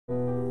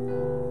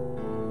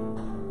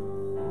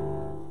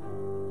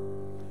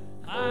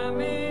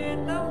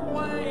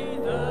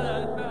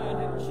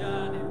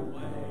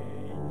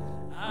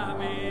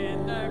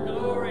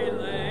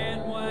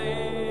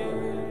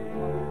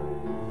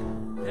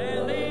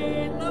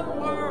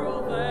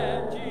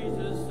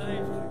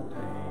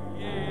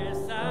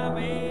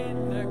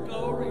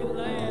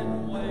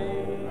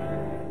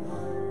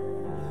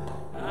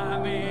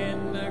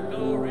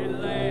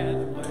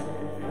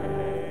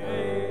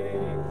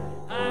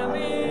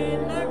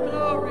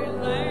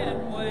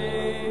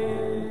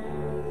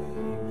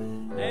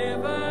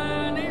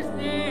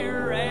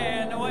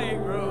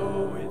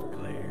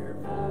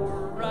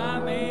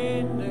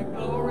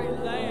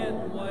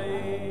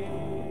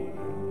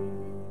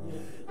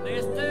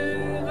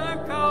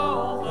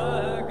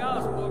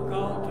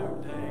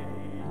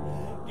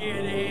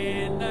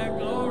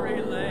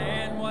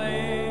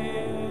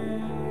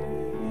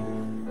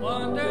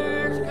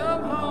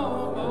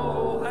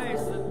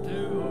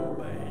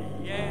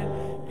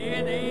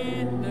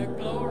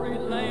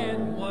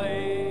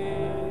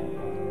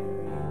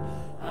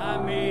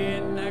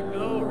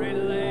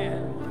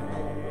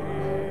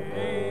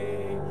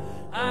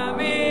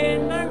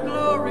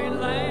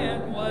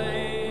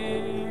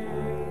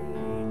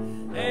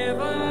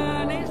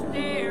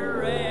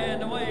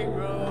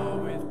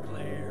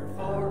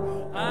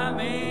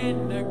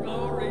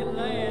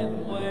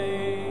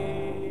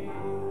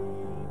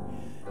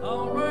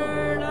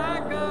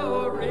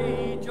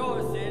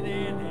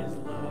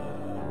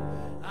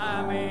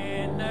I'm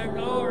in the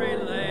glory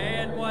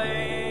land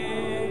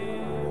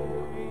way.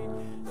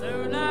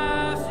 Soon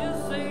I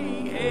shall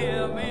see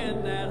him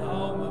in that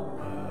home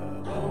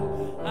above.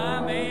 Oh,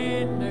 I'm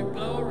in the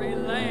glory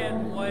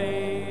land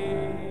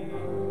way.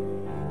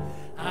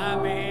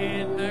 I'm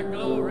in the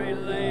glory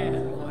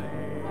land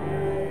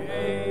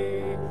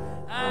way.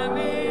 I'm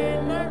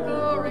in the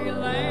glory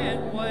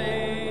land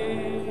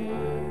way.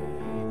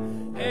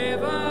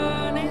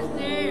 Heaven is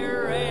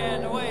near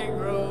and the way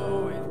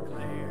groweth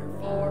clear,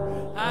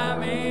 for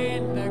I'm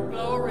in the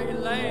glory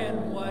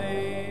land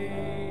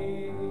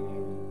way.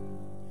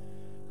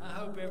 I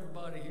hope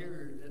everybody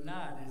here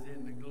tonight is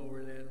in the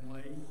glory land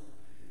way.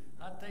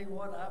 I tell you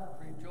what, I've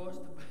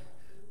rejoiced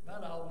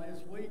about all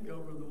this week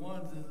over the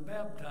ones that's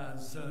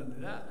baptized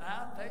Sunday.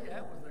 I tell you,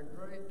 that was a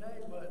great day,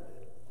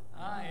 but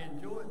I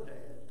enjoyed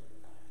that.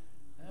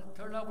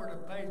 Turn over to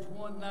page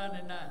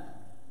 199.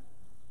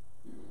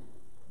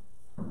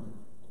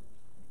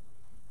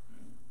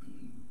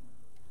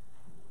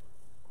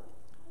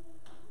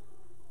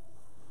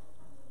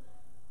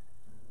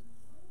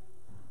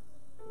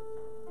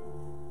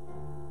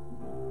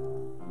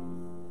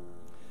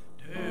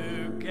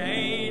 To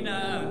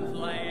Canaan's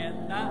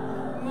land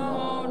I'm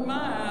on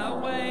my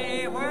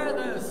way, where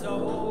the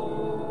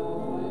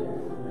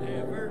soul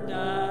never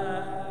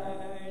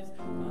dies.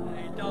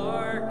 My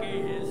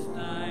darkest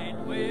night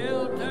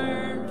will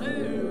turn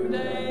to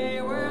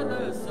day, where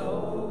the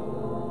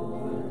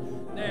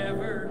soul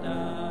never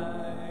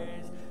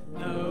dies.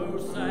 No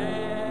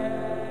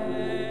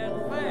sad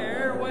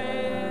farewell,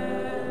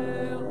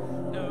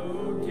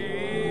 no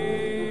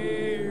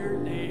tear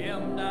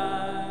dimmed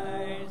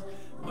eyes,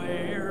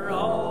 where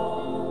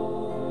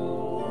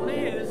all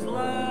is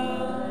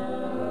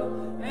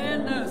love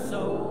and the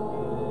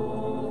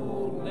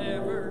soul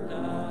never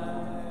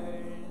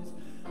dies.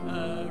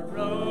 A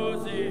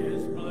rose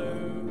is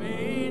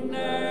blooming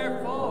there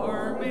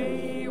for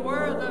me,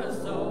 where the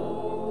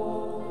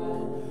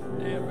soul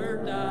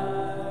never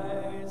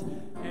dies,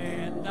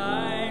 and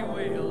I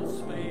will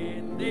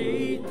spend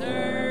eternity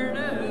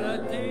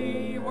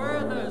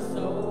where the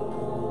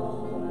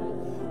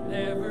soul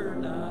never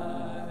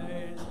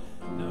dies.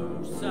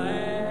 No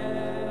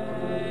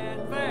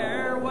sad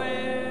farewell,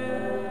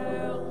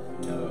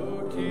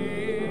 no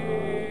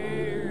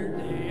tear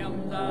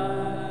dimmed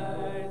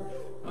eyes,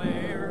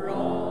 where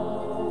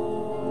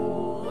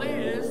all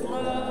is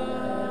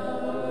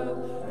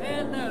love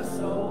and the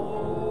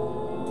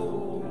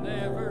soul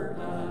never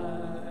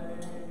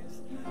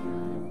dies.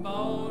 I'm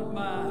on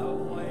my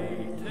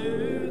way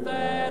to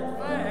that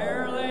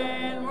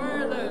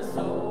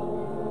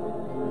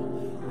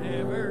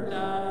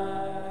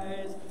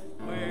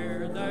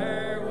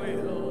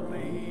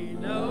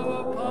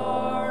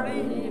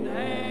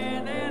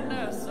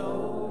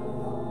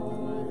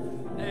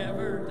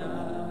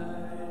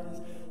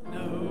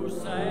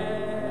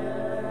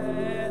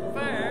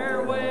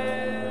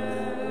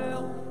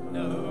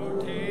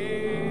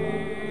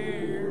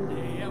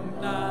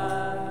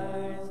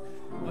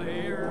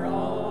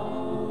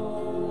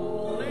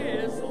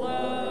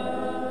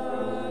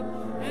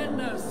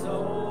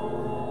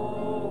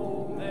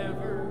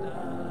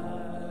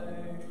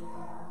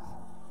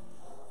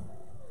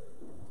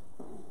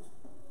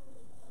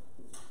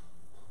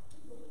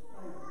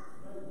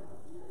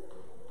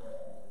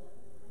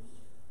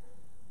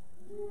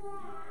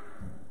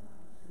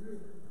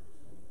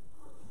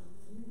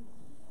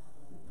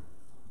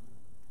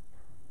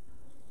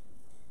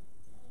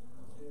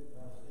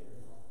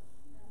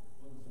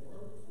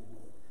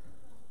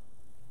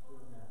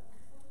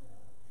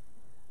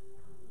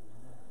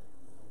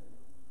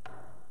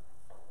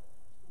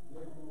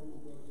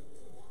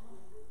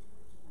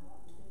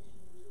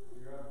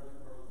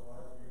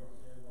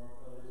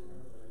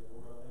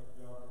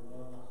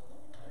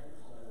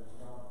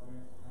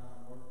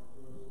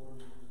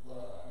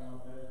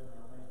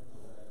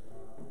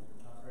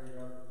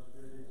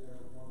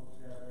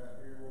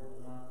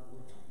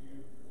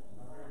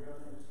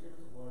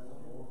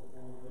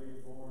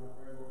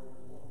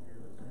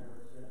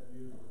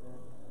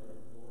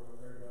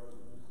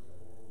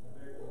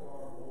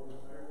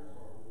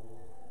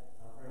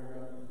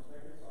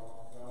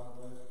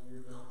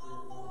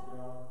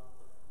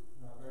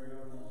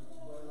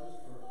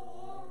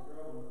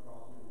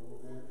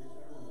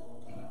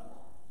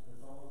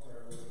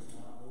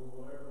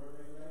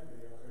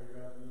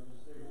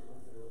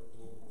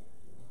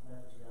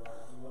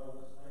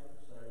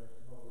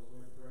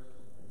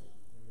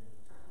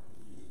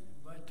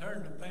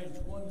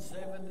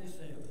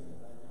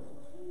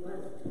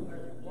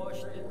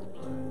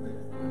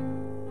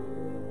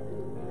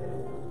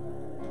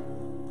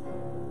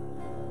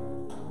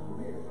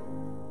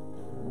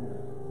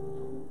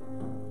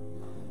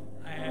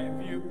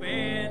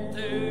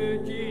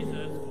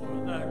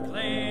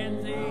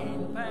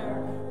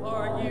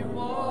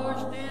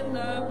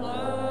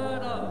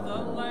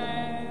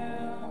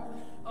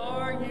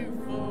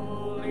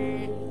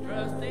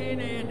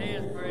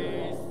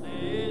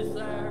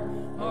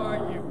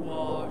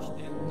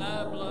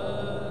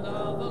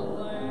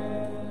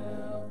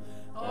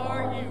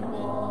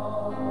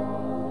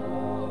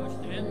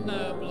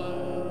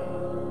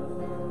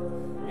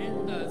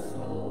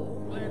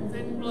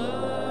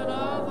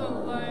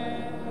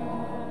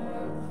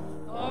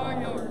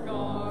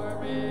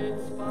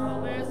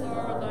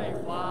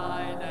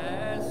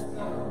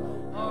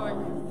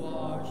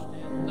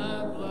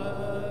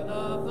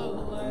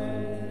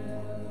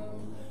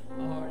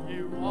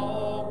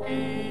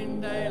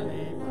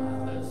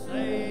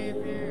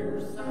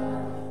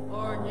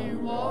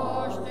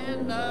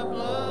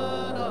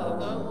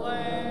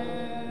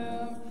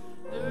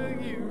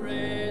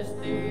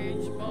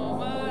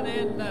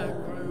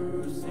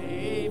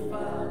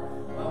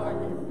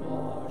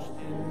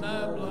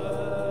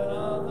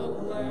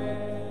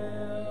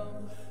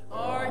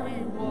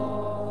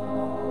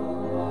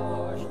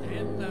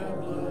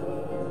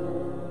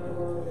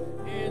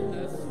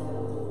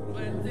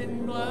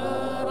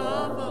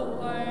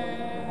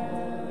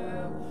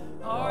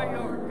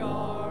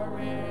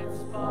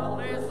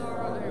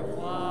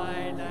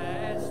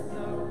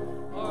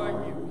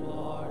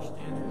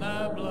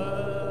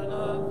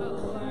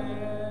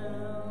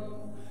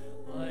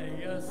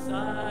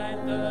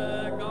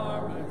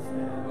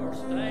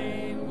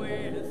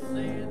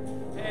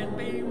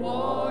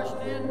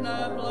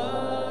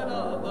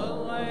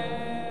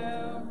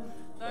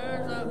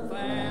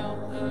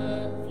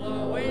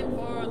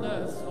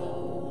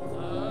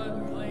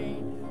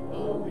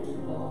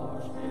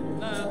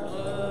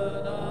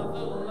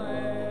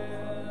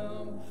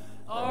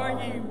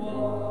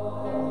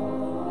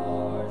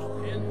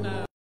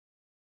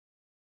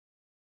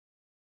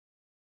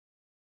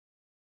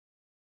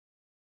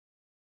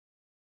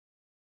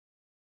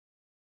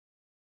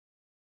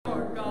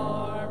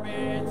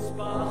Garments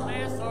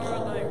spotless,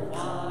 are they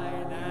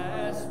white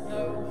as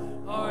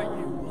snow? Are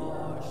you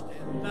washed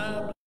in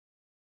the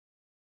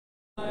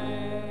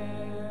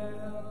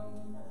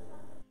Lamb?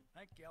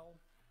 Thank y'all.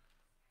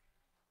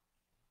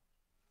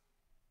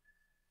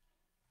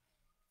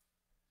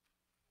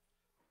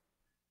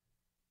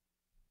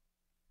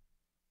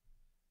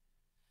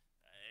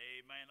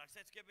 Amen. Like I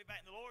said, it's good to be back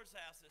in the Lord's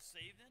house this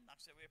evening. Like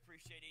I said, we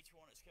appreciate each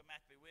one that's come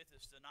out to be with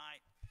us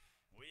tonight.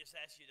 We just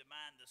ask you to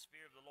mind the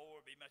Spirit of the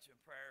Lord, be much in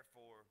prayer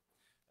for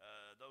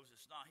those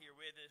that's not here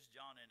with us.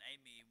 John and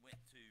Amy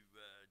went to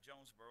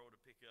Jonesboro to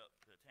pick up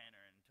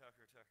Tanner and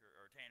Tucker.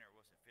 Tanner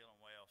wasn't feeling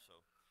well, so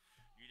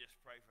you just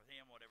pray for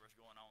him, whatever's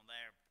going on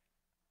there.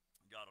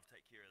 God will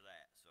take care of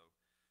that.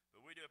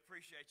 But we do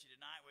appreciate you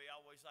tonight. We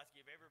always like to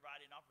give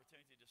everybody an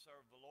opportunity to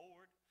serve the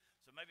Lord.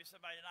 So maybe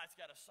somebody tonight's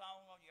got a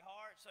song on your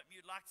heart, something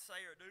you'd like to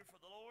say or do for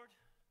the Lord.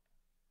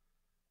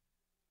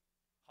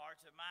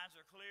 Hearts and minds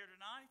are clear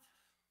tonight.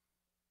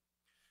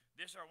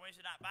 This is our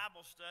Wednesday night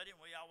Bible study,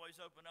 and we always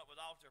open up with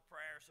altar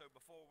prayer. So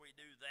before we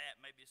do that,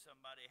 maybe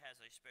somebody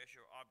has a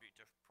special object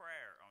of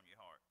prayer on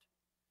your heart.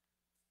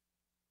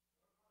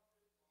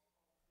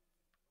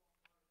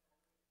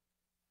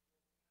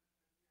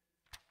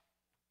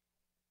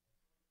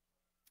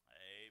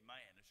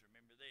 Amen. Let's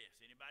remember this.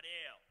 Anybody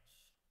else?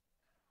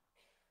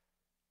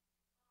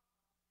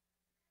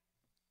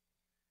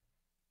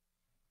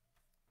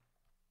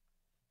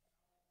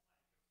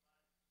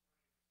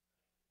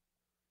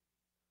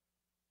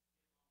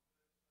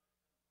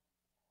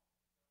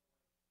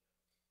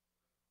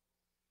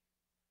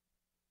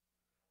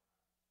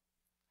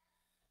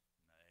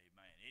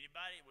 Amen.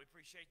 Anybody? We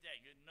appreciate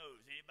that. Good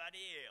news.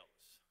 Anybody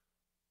else?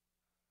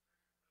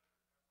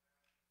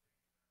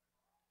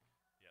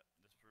 Yep.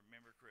 Let's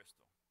remember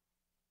Crystal.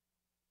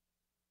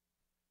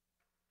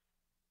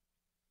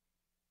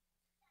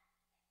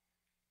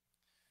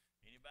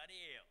 Anybody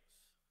else?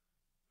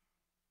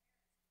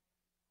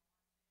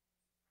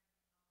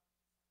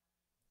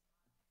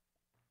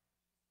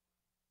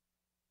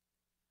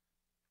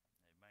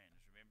 Amen.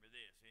 Let's remember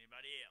this.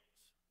 Anybody else?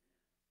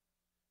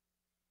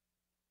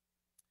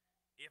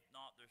 If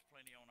not, there's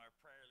plenty on our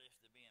prayer list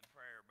to be in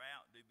prayer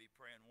about. Do be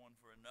praying one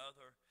for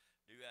another.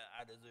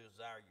 I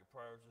desire your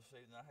prayers this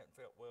evening. I haven't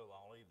felt well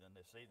all evening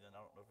this evening.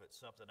 I don't know if it's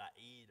something I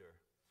eat or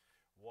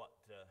what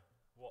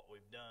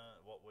we've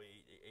done, what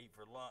we eat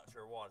for lunch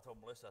or what. I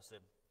told Melissa, I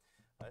said,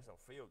 I just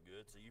don't feel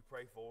good. So you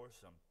pray for us.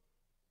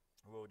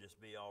 We'll just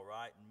be all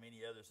right. And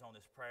many others on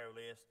this prayer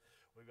list.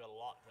 We've got a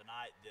lot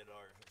tonight that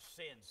are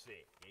sin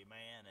sick.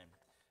 Amen. And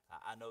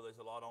I know there's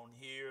a lot on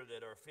here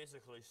that are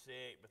physically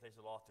sick, but there's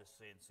a lot that's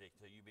sin sick.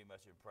 So you be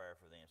much in prayer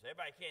for them. So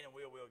everybody can and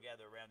will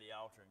gather around the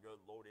altar and go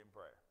to the Lord in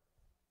prayer.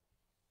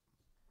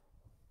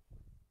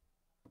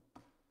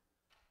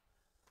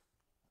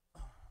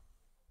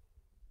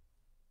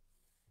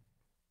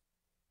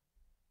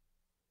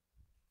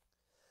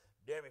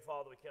 Dear Heavenly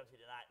Father, we come to you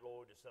tonight,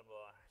 Lord, to humble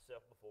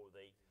ourselves before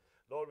Thee.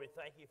 Lord, we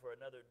thank you for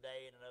another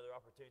day and another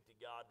opportunity,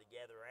 God, to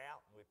gather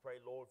out. And we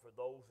pray, Lord, for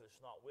those that's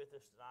not with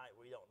us tonight.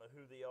 We don't know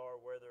who they are,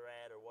 where they're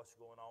at, or what's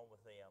going on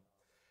with them.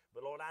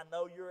 But, Lord, I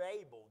know you're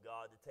able,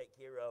 God, to take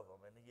care of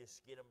them and to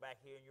just get them back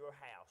here in your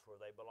house where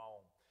they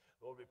belong.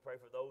 Lord, we pray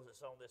for those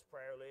that's on this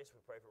prayer list. We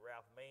pray for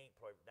Ralph Mink,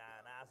 pray for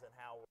Diane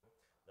Eisenhower,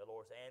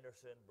 Dolores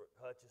Anderson, Brooke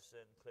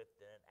Hutchison,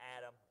 Clifton and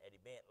Adam,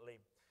 Eddie Bentley,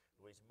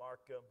 Louise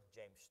Markham,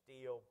 James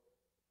Steele,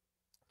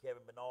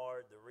 Kevin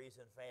Bernard, the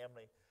Reason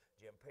family,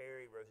 Jim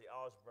Perry, Rosie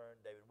Osborne,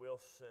 David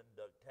Wilson,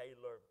 Doug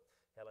Taylor,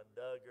 Helen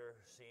Duggar,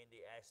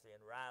 Cindy, Ashley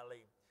and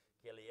Riley,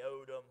 Kelly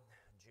Odom,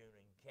 June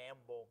and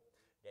Campbell,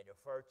 Daniel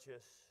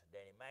Furchess,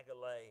 Danny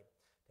McAlay,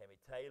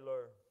 Tammy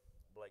Taylor,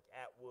 Blake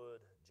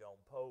Atwood, Joan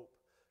Pope,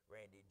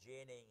 Randy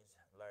Jennings,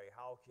 Larry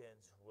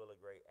Hawkins, Willa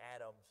Gray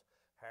Adams,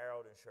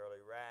 Harold and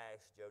Shirley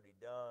Rash, Jody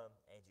Dunn,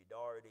 Angie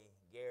Doherty,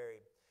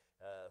 Gary,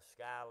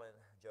 Skyland,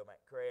 Joe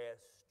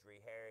McCress,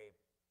 Dree Harry,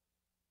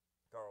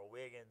 Carl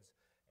Wiggins,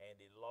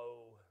 Andy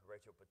Lowe,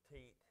 Rachel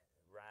Petit,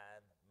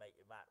 Ryan, Mike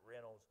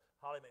Reynolds,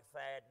 Holly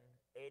McFadden,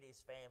 Eddie's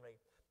family,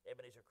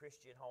 Ebenezer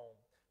Christian Home,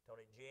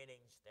 Tony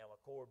Jennings,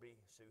 Thelma Corby,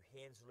 Sue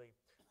Hensley,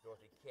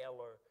 Dorothy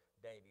Keller,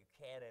 Danny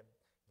Buchanan,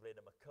 Linda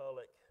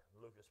McCulloch,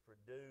 Lucas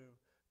Perdue,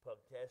 Pug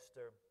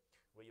Tester,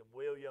 William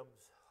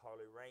Williams,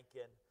 Harley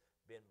Rankin,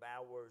 Ben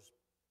Bowers,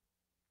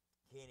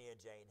 Kenny and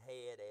Jane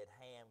Head, Ed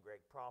Ham, Greg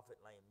Prophet,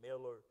 Lane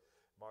Miller,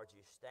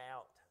 Margie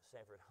Stout,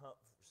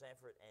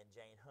 Sanford and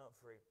Jane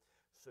Humphrey,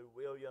 Sue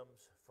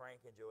Williams,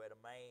 Frank and Joetta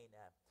Main,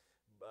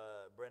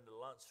 Brenda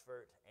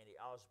Lunsford, Andy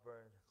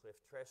Osborne, Cliff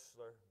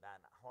Tressler,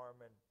 Diana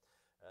Harmon,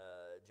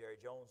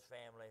 Jerry Jones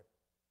family,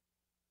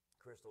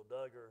 Crystal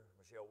Duggar,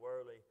 Michelle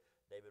Worley,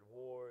 David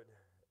Ward,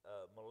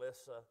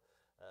 Melissa,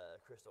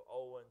 Crystal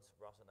Owens,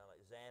 Bronson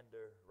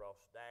Alexander,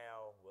 Ross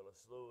Dow,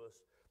 Willis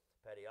Lewis,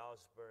 Patty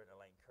Osborne,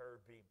 Elaine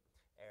Kirby,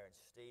 Aaron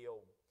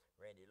Steele,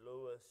 Randy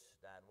Lewis,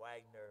 Diane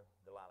Wagner,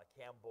 Delilah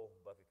Campbell,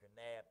 Buffy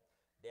Knapp,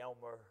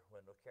 Delmer,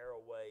 Wendell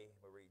Carraway,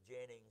 Marie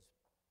Jennings,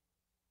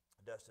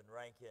 Dustin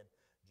Rankin,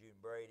 June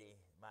Brady,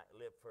 Mike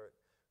Lipford,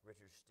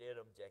 Richard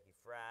Stidham, Jackie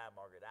Fry,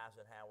 Margaret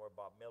Eisenhower,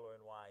 Bob Miller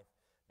and wife,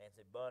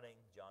 Nancy Bunning,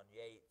 John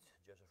Yates,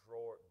 Joseph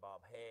Rourke,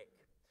 Bob Heck,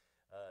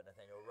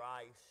 Nathaniel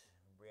Rice,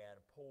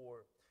 Brianna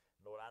Poore.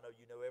 Lord, I know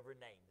you know every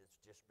name that's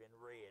just been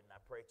read, and I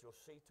pray that you'll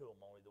see to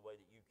them only the way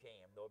that you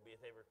can. Lord, be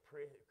with every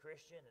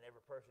Christian and every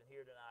person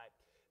here tonight.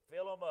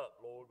 Fill them up,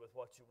 Lord, with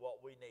what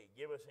we need.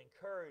 Give us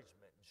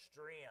encouragement and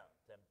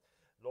strength, and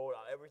Lord,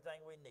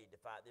 everything we need to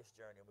fight this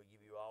journey, and we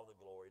give you all the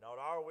glory.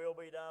 Not our will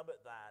be done,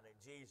 but thine. In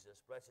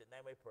Jesus' blessed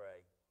name we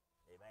pray.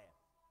 Amen.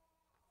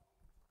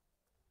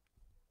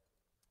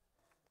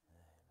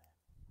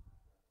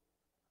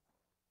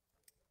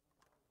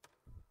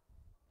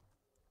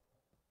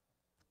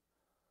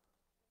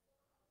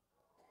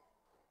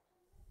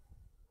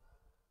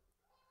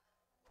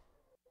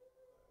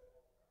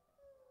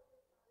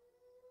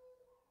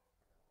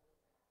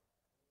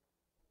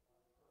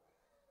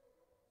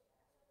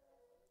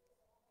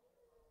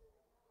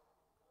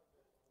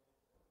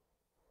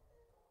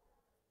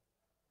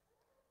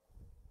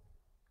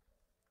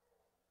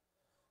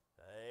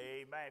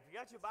 Amen. If you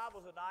got your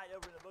Bibles tonight,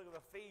 over in the book of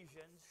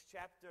Ephesians,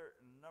 chapter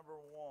number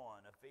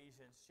 1.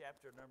 Ephesians,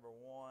 chapter number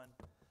 1.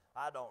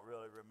 I don't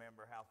really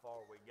remember how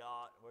far we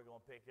got. We're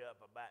going to pick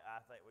up about,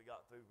 I think we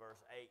got through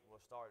verse 8.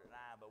 We'll start at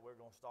 9, but we're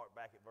going to start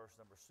back at verse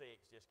number 6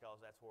 just because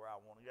that's where I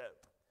want to go.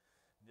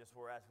 That's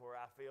where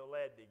I feel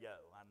led to go.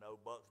 I know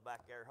Buck's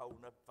back there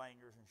holding up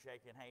fingers and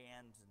shaking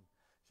hands and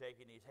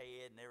shaking his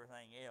head and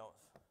everything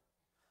else.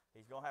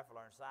 He's going to have to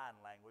learn sign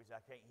language.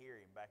 I can't hear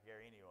him back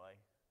there anyway.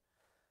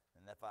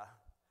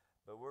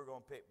 But we're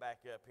going to pick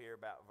back up here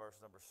about verse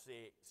number 6,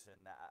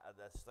 and I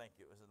just think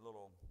it was a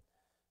little,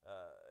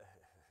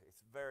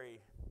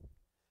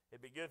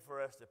 it'd be good for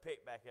us to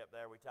pick back up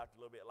there. We talked a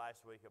little bit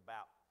last week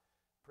about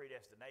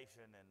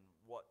predestination and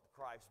what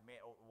Christ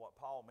meant, what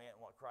Paul meant,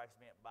 and what Christ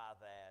meant by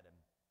that, and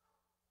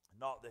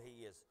not that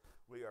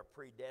we are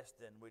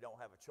predestined, we don't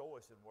have a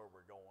choice in where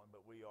we're going,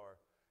 but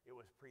it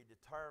was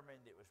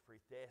predetermined, it was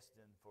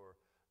predestined for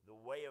the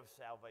way of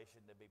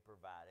salvation to be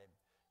provided.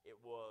 It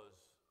was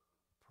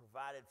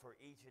provided for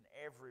each and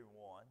every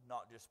one,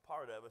 not just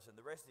part of us. And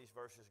the rest of these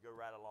verses go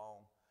right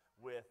along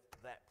with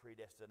that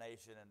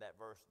predestination and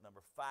that verse number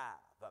 5.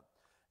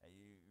 And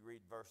you read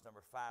verse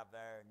number 5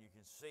 there, and you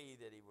can see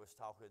that he was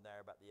talking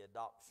there about the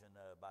adoption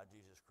by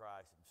Jesus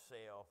Christ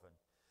himself.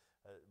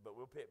 But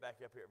we'll pick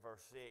back up here at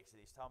verse 6, and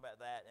he's talking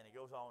about that, and he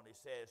goes on and he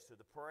says, to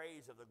the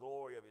praise of the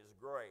glory of his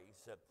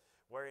grace,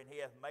 wherein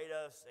he hath made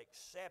us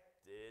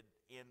accepted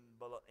in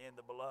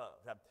the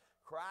beloved.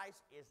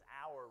 Christ is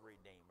our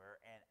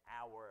Redeemer and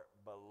our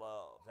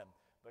beloved.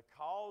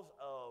 Because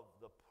of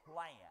the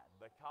plan,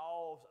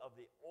 because of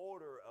the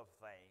order of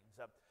things,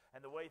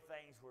 and the way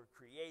things were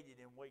created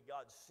and the way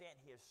God sent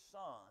his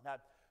Son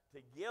to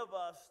give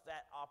us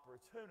that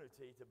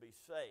opportunity to be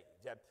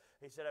saved.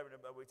 He said,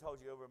 we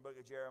told you over in the book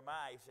of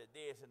Jeremiah, he said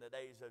this, in the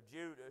days of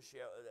Judah,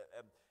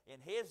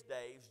 in his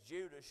days,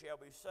 Judah shall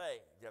be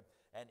saved,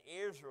 and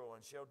Israel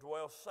shall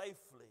dwell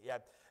safely.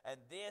 And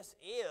this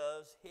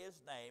is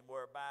his name,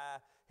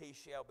 whereby he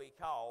shall be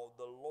called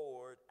the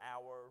Lord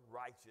our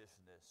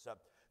righteousness.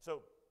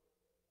 So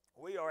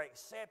we are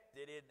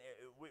accepted in.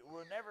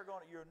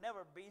 You'll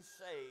never be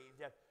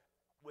saved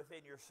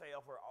within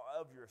yourself or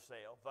of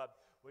yourself.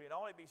 We can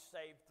only be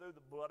saved through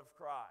the blood of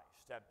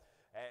Christ.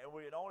 And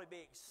we can only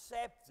be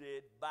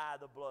accepted by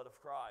the blood of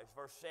Christ.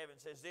 Verse 7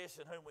 says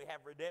this, in whom we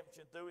have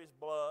redemption through his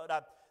blood,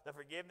 the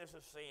forgiveness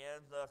of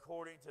sins,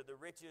 according to the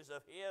riches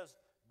of his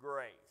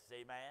grace.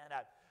 Amen.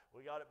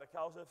 We got it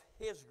because of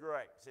his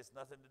grace. It's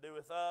nothing to do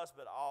with us,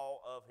 but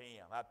all of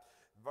him.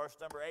 Verse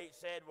number 8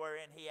 said,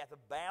 wherein he hath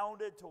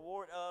abounded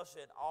toward us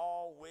in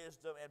all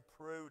wisdom and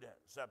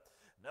prudence.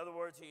 In other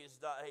words, he's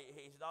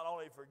not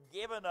only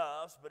forgiven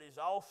us, but he's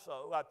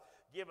also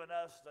given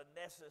us the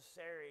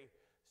necessary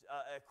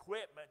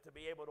equipment to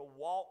be able to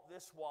walk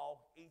this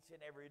walk each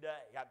and every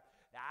day.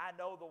 Now, I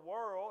know the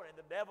world and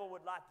the devil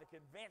would like to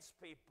convince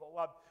people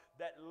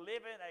that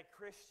living a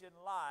Christian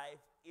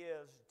life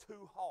is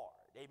too hard.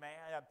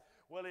 Amen.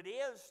 Well, it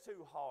is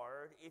too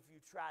hard if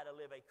you try to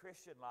live a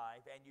Christian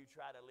life and you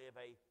try to live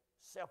a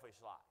selfish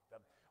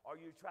life, or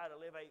you try to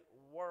live a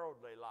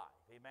worldly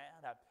life.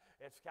 Amen.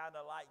 It's kind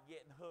of like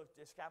getting hooked.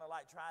 It's kind of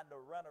like trying to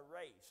run a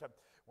race.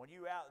 When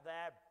you're out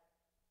there,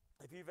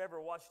 if you've ever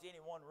watched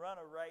anyone run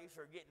a race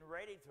or getting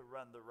ready to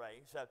run the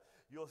race,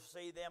 you'll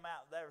see them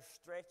out there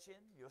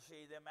stretching. You'll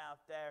see them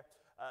out there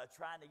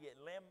trying to get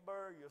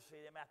limber. You'll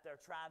see them out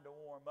there trying to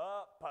warm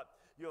up.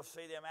 You'll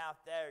see them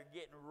out there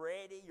getting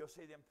ready. You'll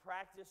see them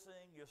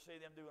practicing. You'll see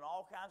them doing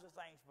all kinds of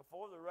things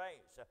before the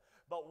race.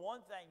 But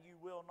one thing you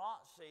will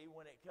not see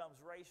when it comes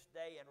race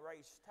day and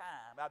race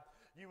time,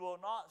 you will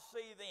not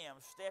see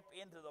them step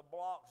into the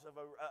blocks of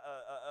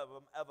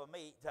a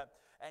meet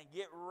and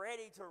get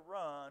ready to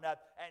run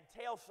and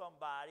tell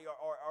somebody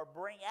or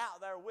bring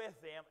out there with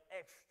them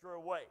extra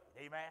weight.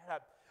 Amen.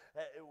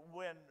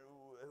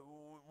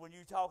 When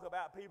you talk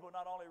about people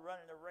not only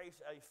running a race,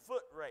 a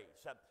foot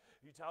race,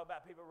 You talk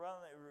about people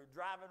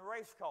driving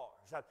race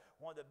cars.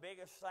 One of the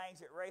biggest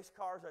things that race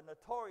cars are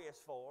notorious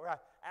for,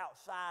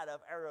 outside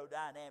of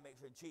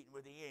aerodynamics and cheating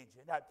with the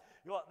engine,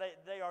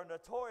 they are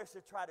notorious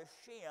to try to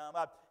shim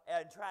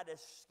and try to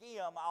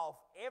skim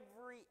off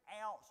every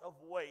ounce of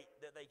weight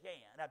that they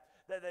can,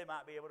 that they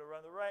might be able to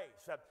run the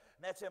race. And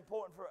that's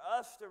important for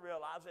us to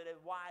realize that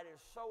why it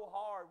is so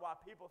hard, why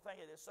people think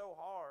it is so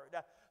hard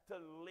to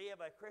live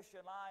a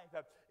Christian life.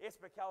 It's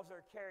because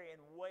they're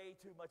carrying way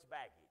too much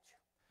baggage.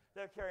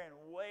 They're carrying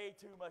way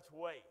too much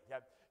weight,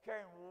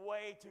 carrying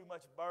way too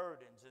much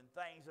burdens and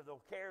things of the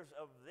cares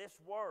of this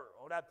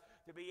world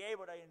to be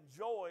able to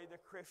enjoy the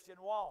Christian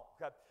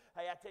walk.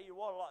 Hey, I tell you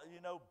what,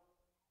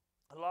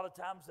 a lot of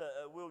times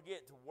we'll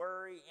get to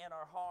worry in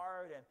our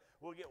heart, and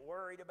we'll get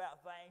worried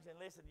about things. And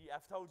listen,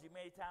 I've told you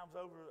many times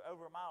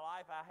over my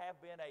life, I have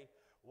been a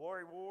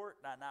worry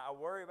wart. Now, I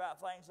worry about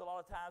things a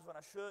lot of times when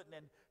I shouldn't.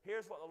 And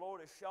here's what the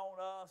Lord has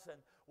shown us and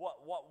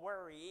what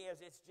worry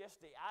is. It's just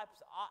the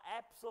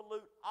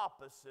absolute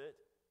opposite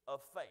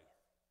of faith.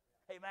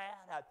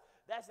 Amen.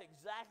 That's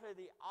exactly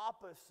the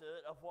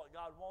opposite of what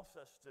God wants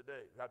us to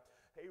do.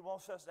 He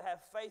wants us to have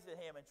faith in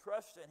Him and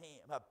trust in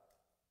Him.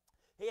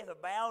 He has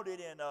abounded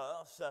in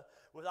us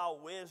with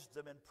all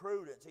wisdom and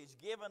prudence. He's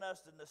given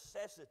us the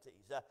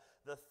necessities,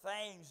 the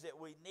things that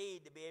we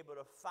need to be able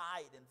to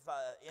fight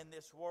in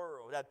this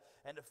world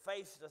and to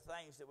face the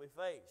things that we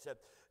face.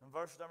 In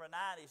verse number 9,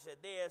 he said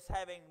this,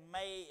 having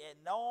made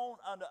known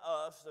unto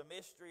us the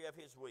mystery of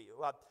His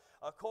will,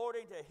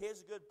 according to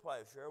His good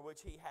pleasure,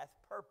 which He hath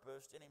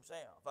purposed in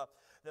Himself.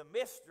 The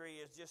mystery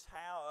is just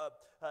how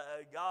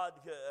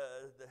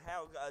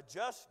how a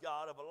just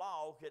God of a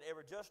law could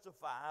ever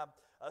justify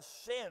a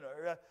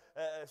sinner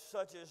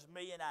such as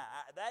me and I.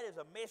 That is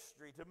a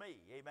mystery to me,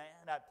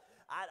 amen.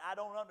 I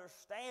don't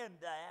understand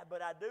that,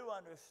 but I do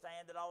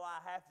understand that all I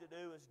have to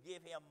do is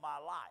give Him my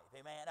life,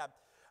 amen.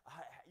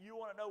 You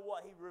want to know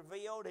what He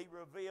revealed? He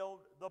revealed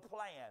the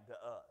plan to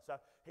us.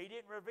 He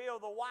didn't reveal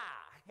the why,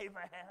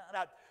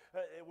 amen.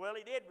 Well,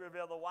 He did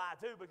reveal the why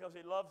too, because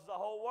He loves the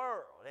whole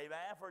world,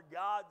 amen. For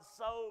God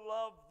so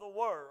loved the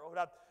world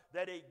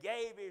that He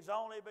gave His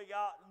only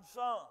begotten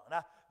Son,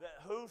 that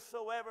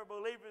whosoever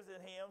believeth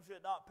in Him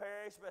should not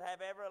perish but have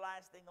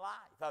everlasting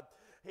life.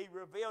 He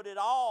revealed it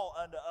all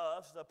unto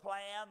us, the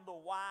plan, the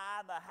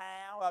why, the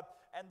how,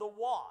 and the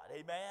what,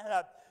 amen.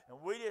 And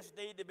we just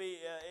need to be,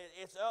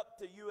 it's up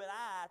to you and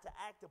I to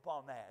act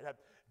upon that.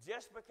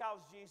 Just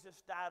because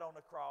Jesus died on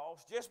the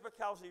cross, just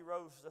because He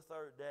rose the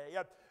third day,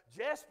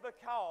 just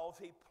because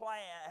He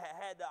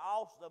had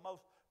the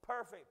most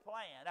perfect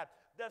plan,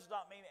 does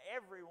not mean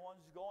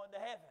everyone's going to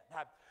heaven.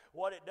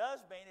 What it does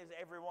mean is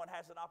everyone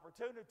has an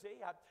opportunity.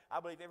 I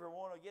believe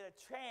everyone will get a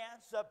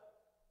chance.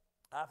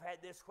 I've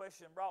had this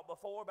question brought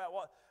before about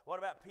what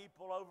about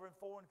people over in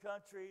foreign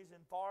countries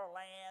and far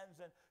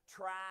lands and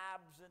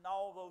tribes and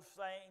all those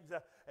things.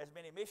 As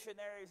many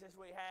missionaries as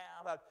we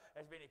have,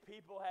 as many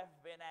people have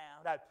been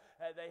out.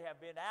 They have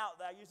been out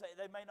there. You say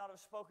they may not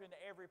have spoken to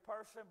every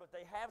person, but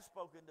they have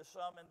spoken to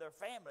some in their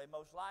family,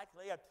 most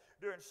likely,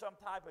 during some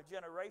type of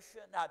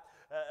generation. And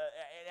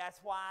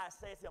that's why I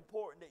say it's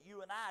important that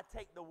you and I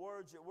take the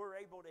words that we're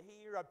able to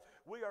hear.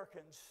 We are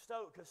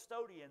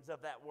custodians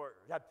of that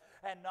word.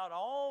 And not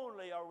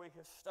only are we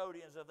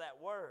custodians of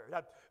that word,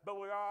 but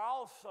we are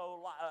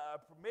also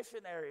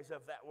missionaries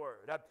of that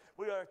word.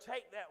 We are to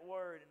take that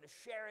word and to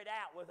share it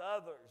out with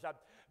others,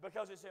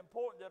 because it's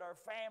important that our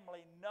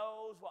family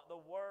knows what the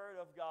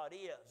Word of God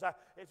is.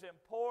 It's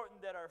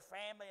important that our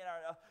family,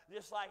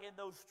 just like in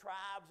those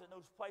tribes and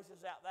those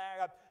places out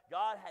there,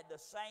 God had the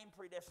same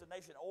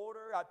predestination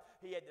order.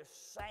 He had the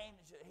same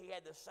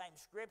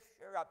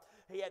Scripture.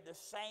 He had the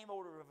same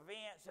order of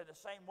events and the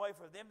same way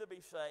for them to be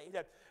saved,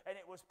 and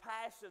it was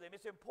passed to them.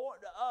 It's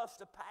important to us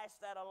to pass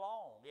that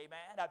along,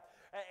 amen,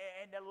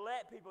 and to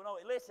let people know.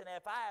 Listen,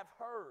 if I have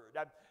heard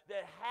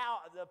that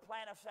how the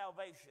plan of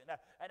salvation,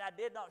 and I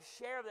did not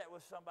share that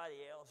with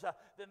somebody else,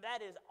 then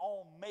that is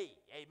on me,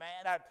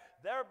 amen.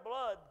 Their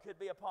blood could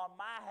be upon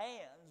my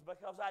hands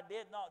because I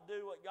did not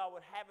do what God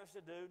would have us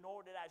to do,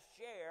 nor did I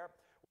share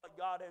what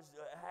God has,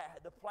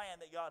 the plan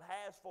that God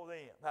has for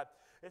them.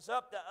 It's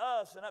up to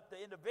us and up to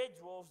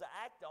individuals to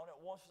act on it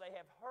once they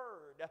have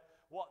heard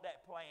what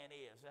that plan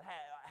is and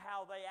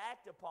how they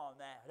act upon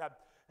that.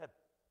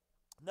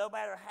 No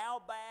matter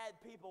how bad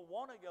people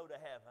want to go to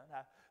heaven,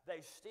 they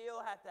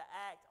still have to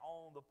act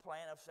on the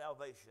plan of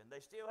salvation.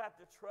 They still have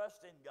to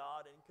trust in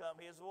God and come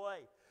His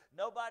way.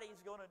 Nobody's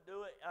going to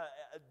do it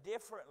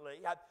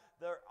differently.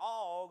 They're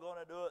all going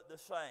to do it the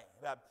same.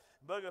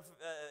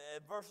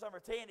 Verse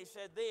number 10, he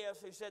said this.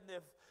 He said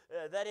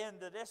that in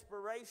the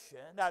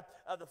desperation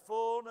of the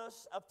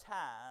fullness of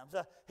times,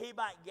 He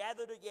might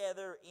gather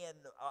together in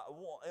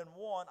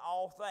one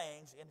all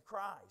things in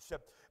Christ,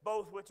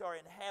 both which are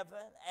in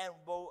heaven and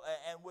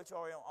which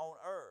are on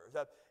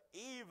earth,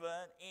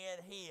 even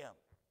in Him.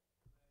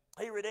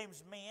 He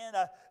redeems men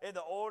in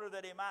the order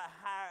that He might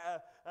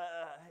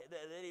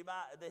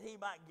that He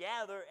might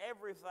gather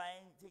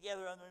everything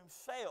together unto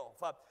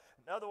Himself.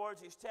 In other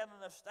words, He's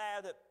telling us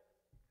there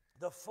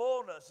the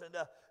fullness and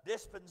the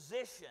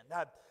disposition,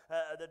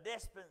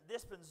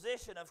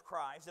 disposition of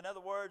Christ. In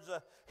other words,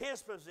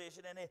 His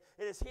position, and it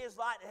is His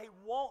light. And He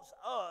wants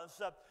us,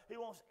 He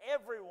wants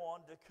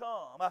everyone to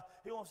come.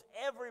 He wants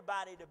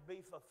everybody to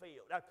be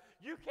fulfilled. Now,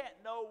 you can't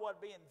know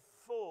what being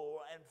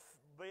full and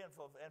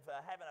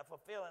having a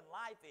fulfilling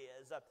life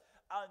is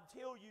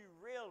until you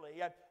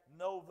really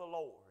know the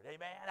Lord.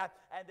 Amen?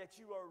 And that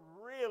you are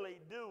really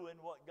doing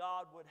what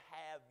God would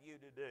have you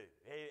to do.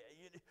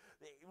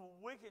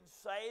 We can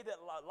say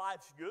that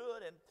life's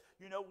good, and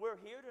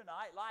we're here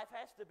tonight. Life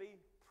has to be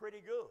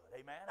pretty good.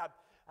 Amen?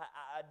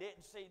 I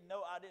didn't see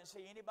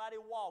anybody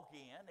walk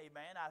in.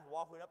 Amen? I was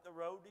walking up the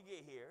road to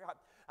get here.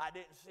 I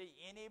didn't see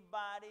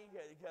anybody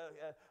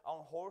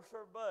on horse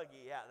or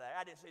buggy out there.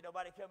 I didn't see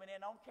nobody coming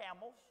in on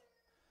camels.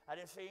 I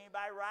didn't see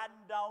anybody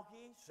riding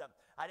donkeys.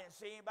 I didn't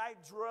see anybody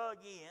drug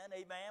in.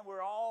 Amen.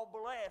 We're all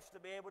blessed to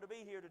be able to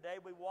be here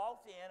today. We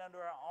walked in under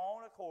our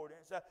own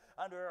accordance,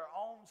 under our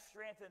own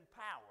strength and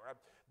power.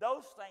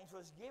 Those things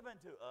was given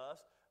to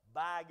us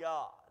by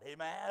God.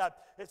 Amen.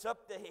 It's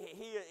up to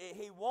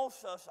He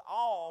wants us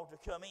all to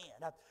come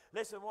in.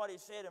 Listen to what He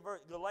said in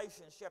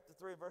Galatians chapter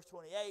 3, verse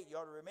 28. You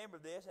ought to remember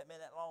this. It hasn't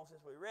been that long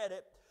since we read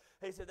it.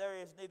 He said, there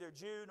is neither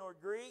Jew nor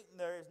Greek, and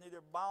there is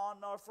neither bond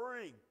nor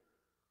free.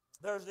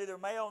 There's neither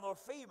male nor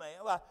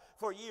female,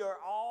 for ye are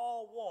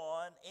all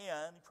one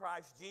in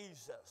Christ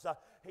Jesus.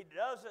 He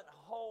doesn't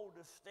hold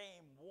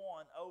esteem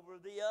one over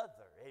the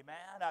other.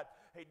 Amen.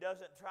 He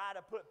doesn't try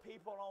to put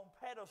people on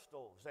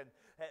pedestals, and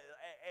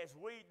as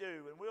we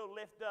do, and we'll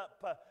lift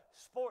up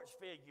sports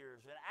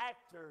figures and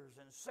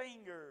actors and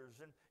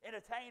singers and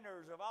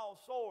entertainers of all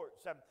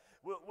sorts.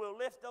 We'll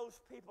lift those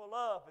people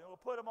up, and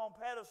we'll put them on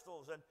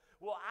pedestals, and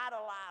we'll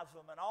idolize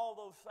them and all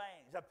those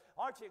things.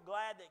 Aren't you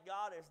glad that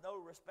God is no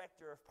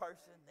respecter of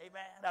person?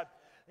 Amen.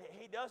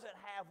 He doesn't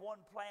have one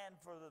plan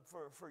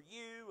for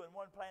you and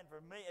one plan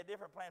for me, a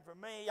different plan for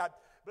me,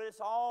 but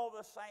it's all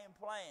the same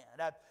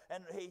plan.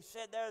 And He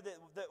said there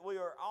that we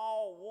are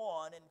all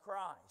one in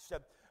Christ.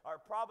 Our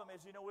problem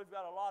is, we've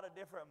got a lot of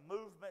different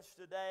movements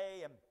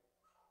today, and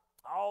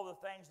all the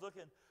things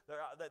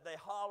they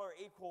holler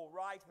equal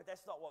rights, but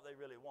that's not what they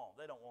really want.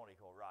 They don't want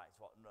equal rights.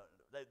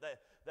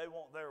 They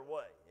want their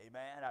way.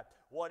 Amen.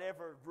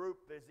 Whatever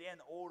group is in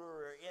order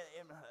or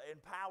in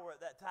power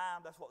at that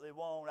time, that's what they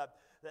want.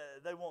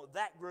 They want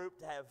that group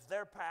to have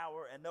their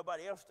power and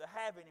nobody else to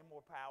have any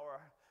more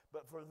power,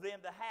 but for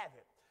them to have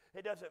it.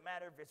 It doesn't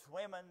matter if it's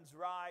women's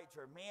rights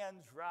or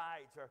men's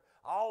rights or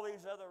all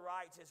these other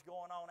rights that's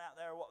going on out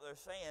there, what they're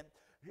saying.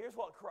 Here's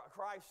what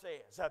Christ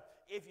says.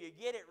 If you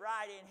get it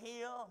right in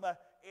Him,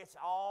 it's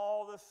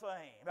all the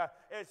same.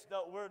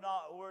 We're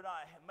not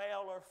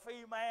male or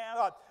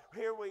female.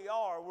 Here we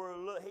are.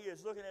 He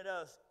is looking at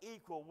us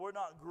equal. We're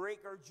not Greek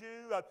or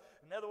Jew.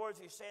 In other words,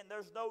 He's saying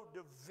there's no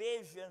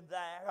division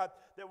there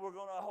that we're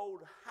going to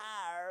hold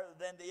higher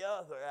than the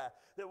other.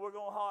 That we're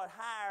going to hold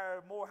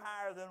more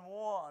higher than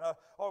one,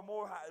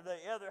 or the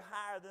other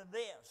higher than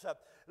this.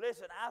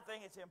 Listen, I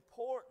think it's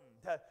important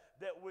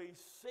that we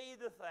see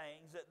the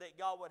things that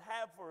God would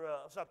have for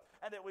us,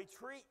 and that we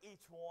treat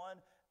each one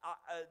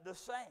the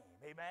same.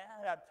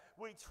 Amen.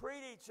 We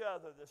treat each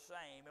other the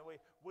same, and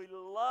we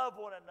love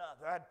one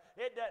another.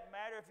 It doesn't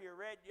matter if you're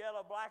red,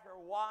 yellow, black, or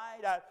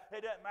white.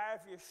 It doesn't matter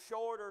if you're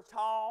short or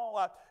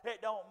tall. It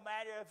don't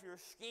matter if you're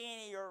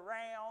skinny or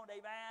round.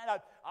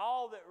 Amen.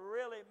 All that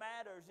really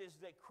matters is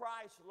that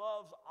Christ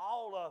loves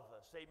all of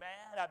us.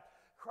 Amen.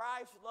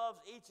 Christ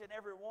loves each and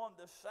every one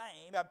the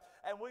same,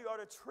 and we are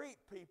to treat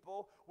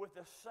people with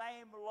the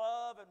same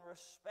love and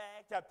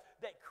respect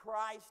that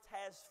Christ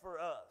has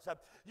for us.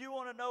 You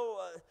want to know,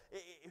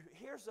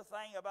 here's the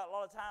thing about a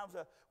lot of times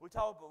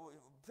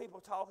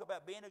people talk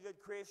about being a good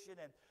Christian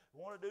and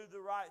want to do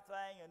the right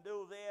thing and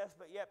do this,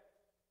 but yet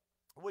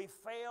we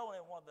fail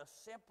in one of the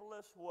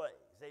simplest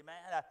ways.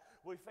 Amen.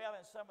 We fail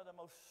in some of the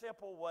most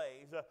simple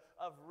ways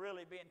of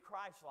really being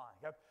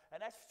Christ-like, and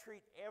that's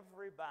treat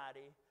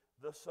everybody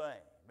the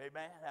same.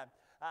 Amen.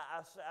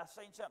 I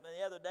seen something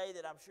the other day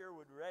that I'm sure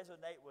would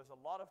resonate with a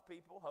lot of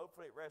people.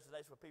 Hopefully it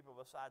resonates with people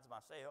besides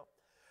myself.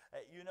 A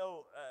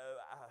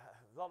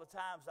lot of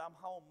times I'm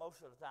home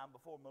most of the time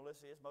before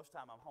Melissa is. Most of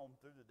the time I'm home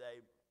through the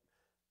day.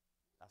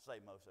 I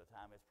say most of the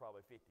time. It's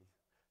probably 50,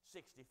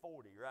 60,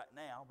 40 right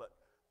now. But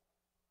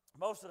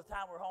most of the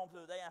time we're home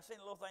through the day. I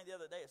seen a little thing the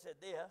other day that said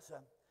this.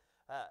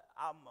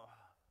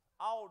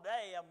 All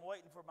day I'm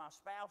waiting for my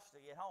spouse to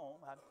get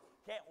home. I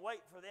can't wait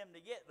for them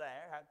to get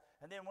there.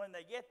 And then when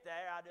they get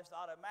there, I just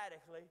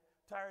automatically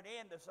turn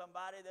into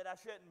somebody that I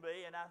shouldn't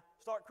be, and I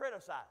start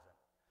criticizing.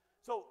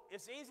 So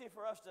it's easy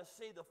for us to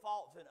see the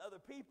faults in other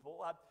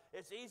people.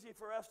 It's easy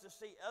for us to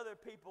see other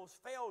people's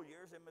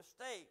failures and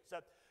mistakes.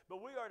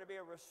 But we are to be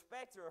a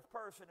respecter of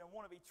person and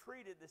want to be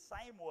treated the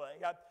same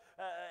way.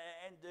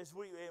 And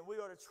we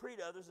are to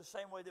treat others the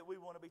same way that we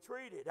want to be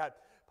treated.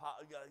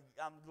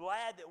 I'm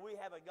glad that we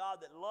have a God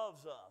that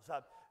loves us.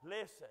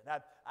 Listen,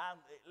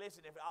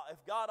 if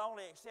God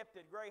only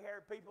accepted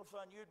gray-haired people,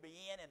 son, you'd be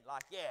in and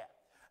like, yeah.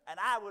 And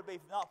I would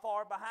be not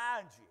far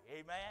behind you.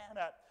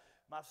 Amen.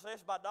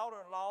 My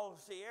daughter-in-law,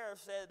 Sierra,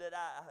 said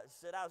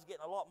I was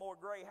getting a lot more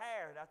gray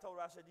hair. And I told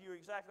her, I said, you're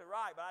exactly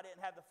right, but I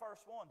didn't have the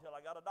first one until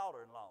I got a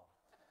daughter-in-law.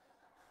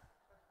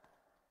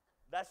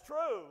 That's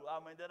true. I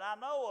mean, that I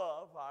know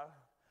of.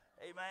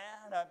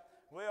 Amen.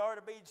 We are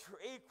to be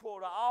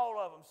equal to all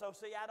of them. So,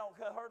 see, I don't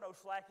cut her no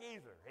slack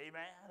either.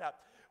 Amen.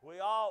 We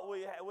are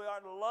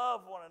to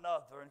love one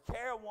another and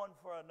care one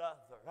for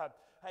another.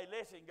 Hey,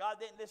 listen,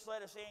 God didn't just let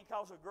us in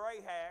because of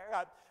gray hair.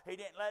 He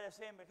didn't let us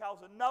in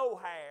because of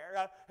no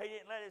hair. He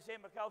didn't let us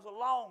in because of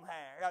long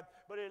hair.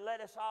 But He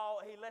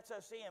lets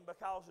us in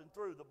because and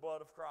through the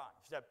blood of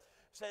Christ.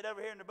 Said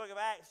over here in the book of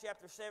Acts,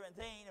 chapter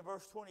 17, and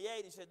verse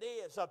 28, he said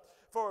this,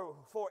 for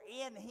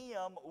in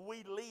Him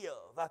we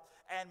live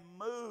and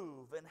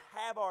move and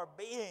have our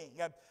being,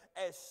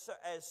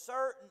 as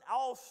certain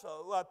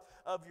also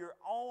of your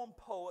own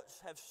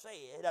poets have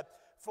said,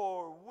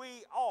 for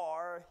we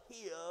are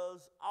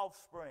His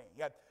offspring.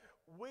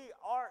 We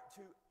are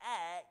to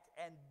act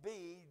and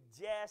be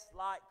just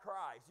like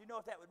Christ. You know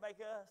what that would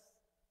make us?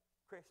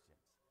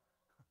 Christians.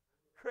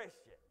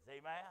 Christians,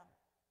 amen.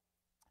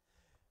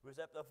 We was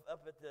up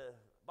at the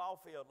ball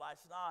field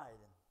last night,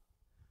 and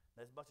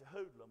there's a bunch of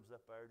hoodlums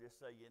up there,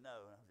 just so you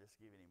know. I'm just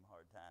giving him a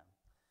hard time.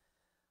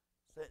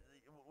 So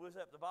we was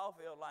up at the ball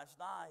field last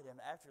night,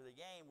 and after the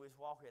game, we was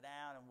walking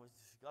out, and we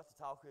got to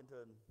talking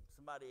to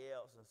somebody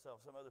else and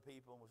some other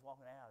people, and was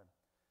walking out. And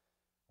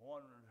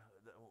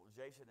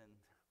Jason and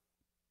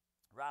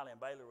Riley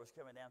and Baylor was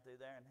coming down through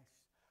there, and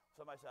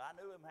somebody said, I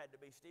knew them had to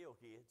be Steel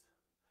kids.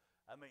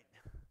 I mean,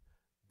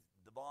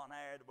 the blonde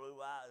hair, the blue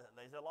eyes.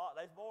 There's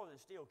more than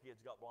Steel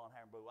kids got blonde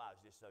hair and blue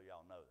eyes, just so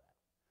y'all know that.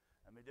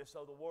 I mean, just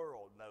so the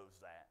world knows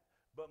that.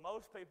 But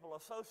most people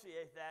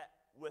associate that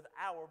with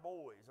our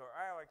boys or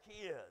our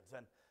kids.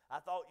 And I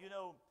thought,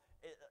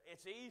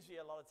 it's easy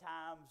a lot of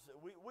times.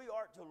 We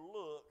are to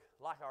look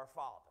like our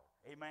Father.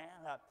 Amen?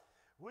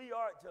 We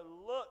are to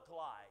look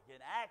like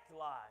and act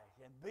like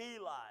and be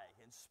like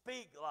and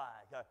speak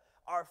like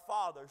our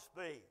Father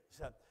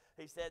speaks.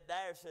 He said,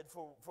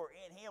 for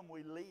in Him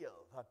we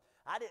live.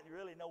 I didn't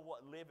really know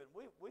what living.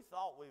 We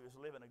thought we was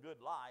living a good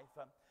life.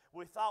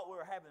 We thought we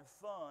were having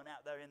fun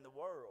out there in the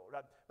world.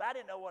 But I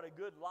didn't know what a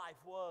good life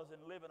was and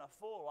living a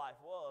full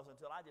life was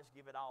until I just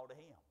give it all to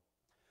Him.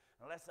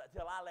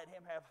 Until I let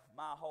Him have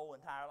my whole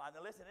entire life.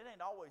 Now listen, it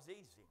ain't always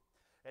easy.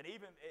 And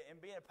even in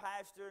being a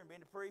pastor and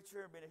being a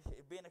preacher and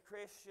being a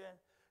Christian,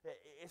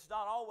 it's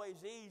not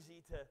always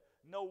easy to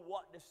know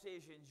what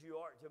decisions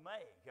you are to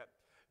make.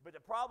 But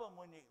the problem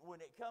when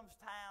it comes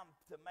time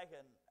to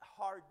making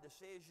hard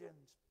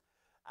decisions,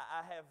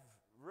 I have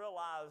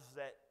realized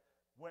that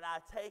when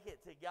I take it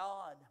to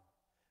God,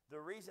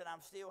 the reason I'm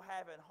still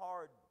having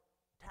hard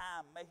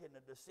time making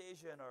a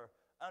decision or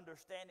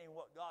understanding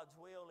what God's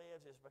will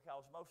is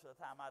because most of the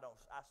time I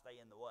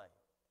stay in the way.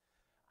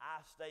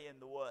 I stay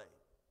in the way.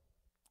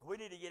 We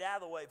need to get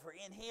out of the way, for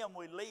in Him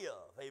we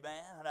live,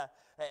 amen,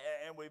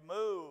 and we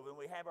move and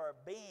we have our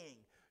being.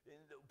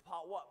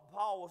 What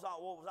was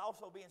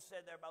also being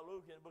said there by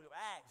Luke in the book of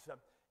Acts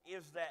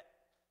is that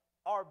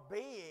our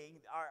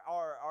being,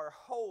 our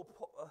whole,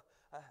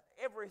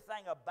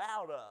 everything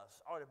about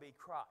us ought to be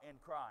in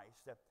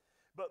Christ.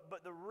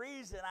 But the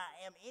reason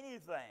I am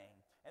anything,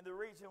 and the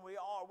reason we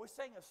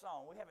sing a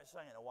song. We haven't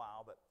sung it in a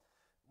while, but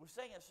we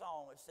sing a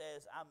song that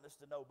says, I'm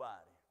just a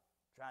nobody,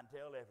 trying to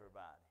tell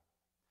everybody.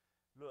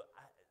 Look,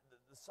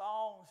 the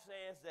song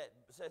says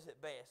it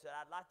best, that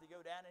I'd like to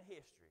go down in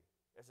history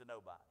as a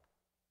nobody.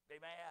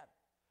 Amen.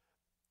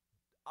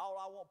 All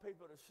I want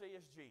people to see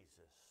is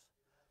Jesus.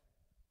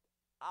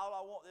 All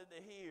I want them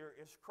to hear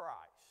is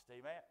Christ.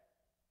 Amen.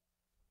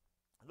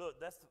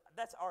 Look,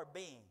 that's our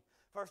being.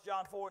 1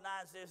 John 4:9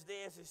 says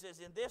this. He says,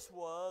 in this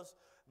was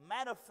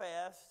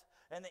manifest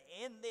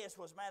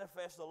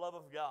the love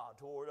of God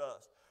toward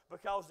us,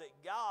 because that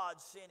God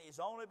sent His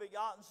only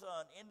begotten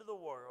Son into the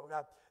world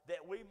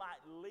that we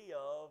might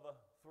live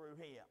through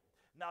Him.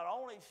 Not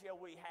only shall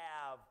we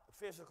have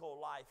physical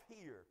life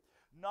here,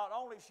 not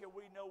only shall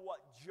we know what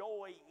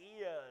joy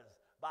is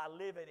by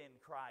living in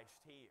Christ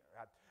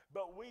here,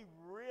 but we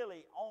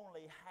really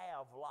only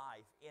have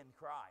life in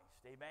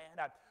Christ. Amen.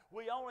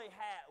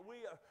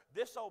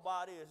 This old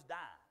body is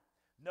dying.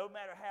 No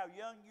matter how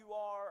young you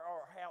are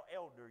or how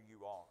elder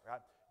you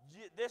are,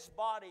 this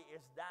body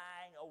is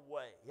dying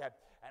away.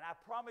 And I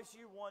promise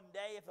you one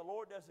day, if the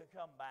Lord doesn't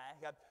come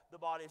back, the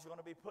body is going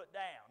to be put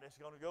down. It's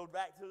going to go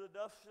back to the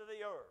dust of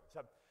the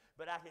earth.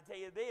 But I can tell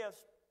you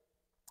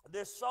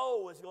this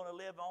soul is going to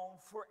live on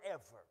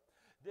forever.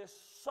 This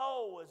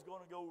soul is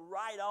going to go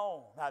right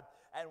on.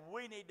 And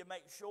we need to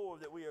make sure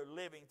that we are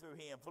living through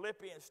Him.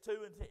 Philippians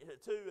 2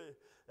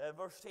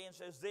 verse 10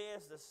 says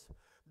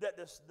that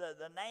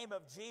the name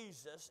of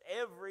Jesus,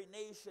 every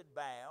knee should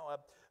bow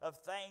of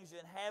things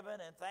in heaven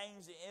and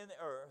things in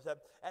the earth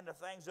and the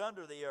things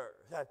under the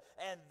earth.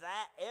 And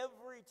that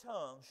every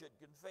tongue should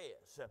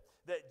confess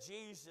that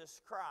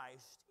Jesus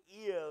Christ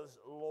is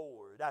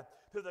Lord,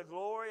 to the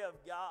glory of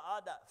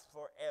God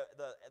for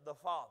the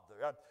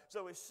Father.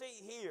 So we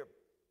see here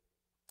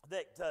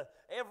that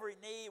every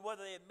knee,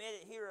 whether they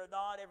admit it here or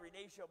not, every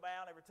knee shall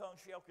bow and every tongue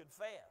shall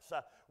confess.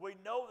 We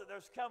know that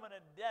there's coming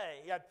a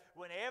day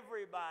when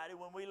everybody,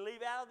 when we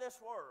leave out of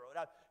this world,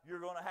 you're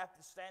going to have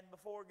to stand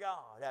before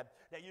God.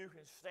 Now you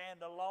can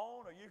stand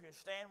alone or you can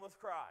stand with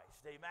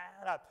Christ.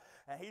 Amen.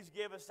 And He's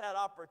given us that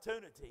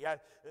opportunity. And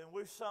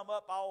we sum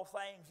up all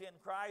things in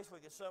Christ.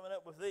 We can sum it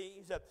up with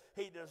these.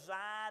 He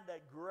designed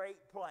a great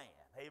plan.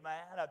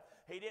 Amen.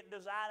 He didn't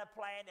design a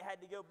plan that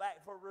had to go back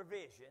for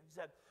revisions.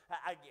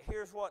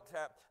 Here's what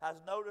I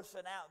was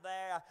noticing out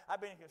there. I've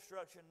been in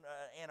construction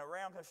and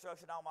around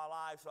construction all my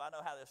life, so I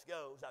know how this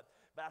goes. But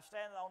I was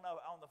standing on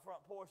the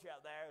front porch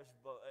out there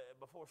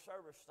before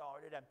service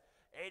started, and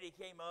Eddie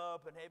came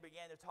up and he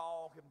began to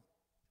talk, and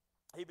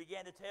he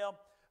began to tell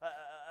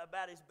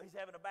about he's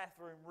having a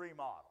bathroom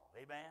remodel.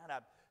 Amen.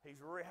 He's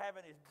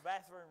having his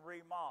bathroom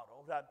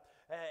remodeled,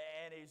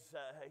 and he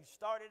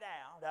started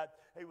out.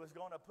 He was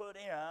going to put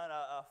in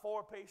a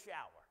 4-piece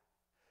shower.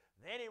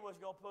 Then he was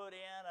going to put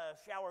in a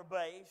shower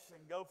base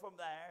and go from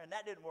there, and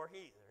that didn't work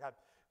either.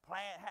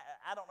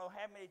 I don't know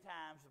how many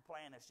times the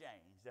plan has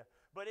changed,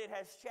 but it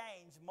has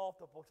changed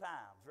multiple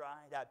times,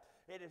 right?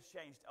 It has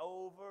changed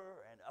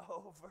over and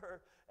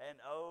over and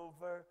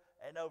over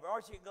and over.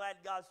 Aren't you glad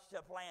God's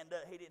plan,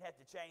 He didn't have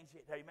to change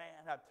it?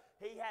 Amen.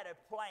 He had a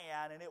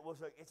plan, and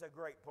it's a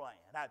great plan.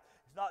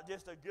 It's not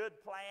just a good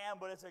plan,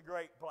 but it's a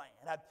great plan.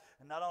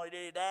 And not only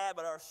did He that,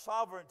 but our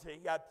sovereignty,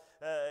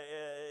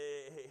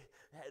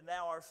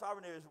 now our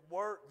sovereignty is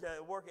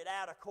work it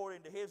out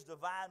according to His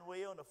divine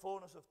will in the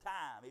fullness of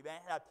time.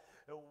 Amen.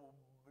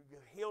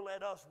 He'll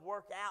let us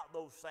work out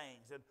those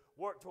things and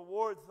work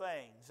toward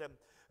things. And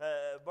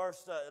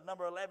verse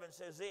number 11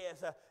 says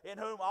this, in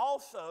whom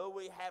also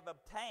we have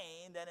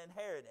obtained an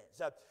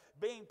inheritance,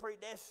 being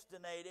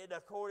predestinated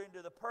according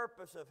to the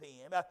purpose of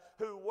Him,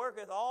 who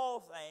worketh all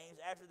things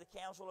after the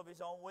counsel of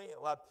His own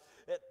will.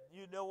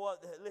 You know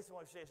what? Listen to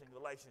what it says in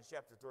Galatians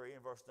chapter 3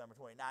 and verse number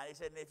 29. He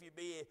said, and if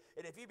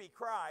you be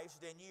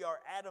Christ, then ye are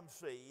Adam's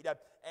seed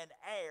and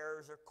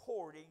heirs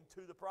according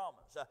to the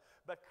promise.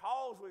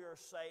 Because we are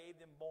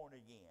saved and born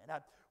again,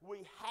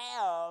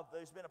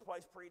 there's been a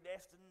place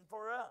predestined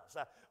for us.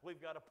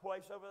 We've got a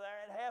place over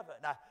there in heaven.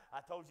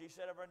 I told you, He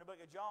said over in the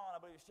book of John, I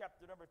believe it's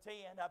chapter number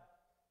 10,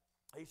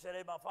 He said,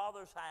 in my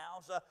Father's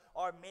house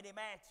are many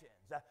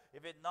mansions.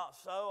 If it not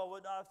so, I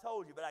would not have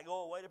told you, but I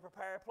go away to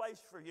prepare a place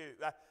for you.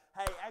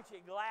 Hey, aren't you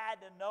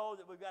glad to know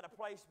that we've got a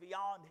place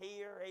beyond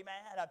here?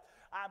 Amen.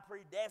 I'm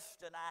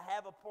predestined. I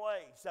have a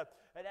place.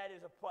 And that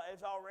is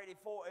it's already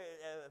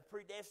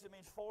predestined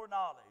means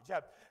foreknowledge.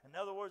 In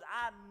other words,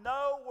 I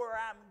know where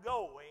I'm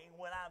going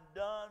when I'm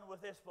done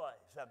with this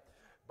place.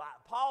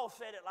 Paul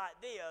said it like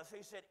this.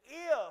 He said,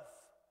 if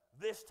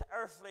this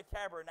earthly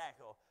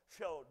tabernacle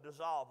shall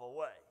dissolve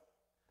away,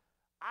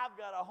 I've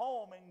got a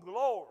home in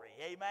glory.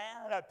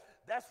 Amen.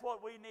 That's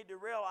what we need to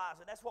realize,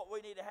 and that's what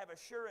we need to have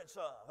assurance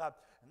of.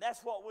 And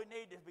that's what we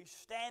need to be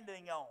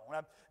standing on.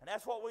 And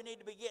that's what we need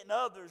to be getting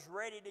others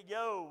ready to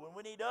go. And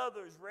we need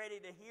others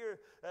ready to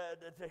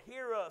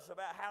hear us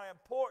about how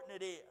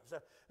important it is.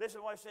 Listen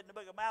to what he said in the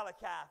book of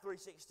Malachi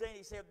 3:16.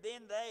 He said,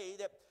 then they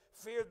that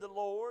feared the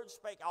Lord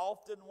spake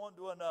often one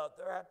to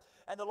another,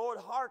 and the Lord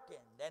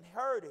hearkened and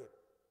heard it.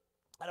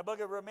 And a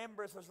book of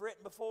remembrance was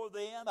written before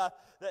them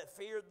that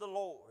feared the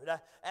Lord.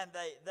 And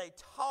they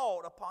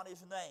taught upon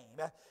His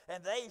name.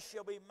 And they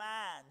shall be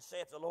mine,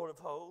 saith the Lord of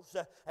hosts.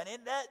 And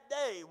in that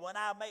day when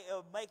I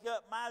make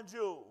up my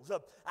jewels,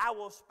 I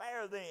will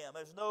spare them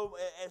as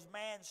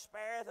man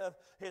spareth of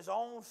his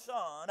own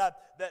son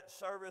that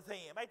serveth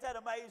him. Ain't that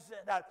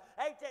amazing?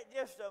 Ain't that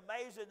just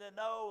amazing to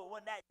know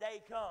when that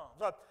day comes?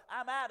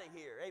 I'm out of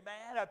here.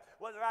 Amen.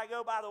 Whether I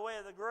go by the way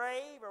of the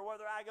grave or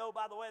whether I go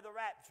by the way of the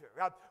rapture.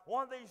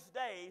 One of these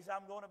days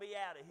I'm going to be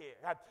out of here.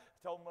 I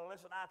told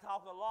Melissa and I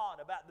talk a lot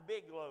about the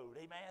big load.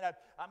 Amen.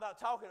 I'm not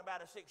talking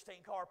about a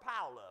 16-car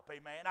pileup.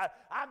 Amen.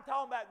 I'm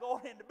talking about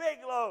going in the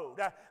big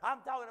load.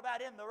 I'm talking about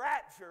in the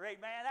rapture.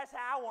 Amen. That's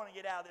how I want to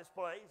get out of this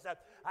place.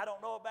 I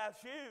don't know about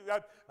you.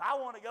 I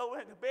want to go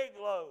in the big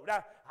load.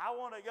 I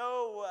want to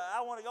go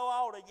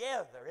all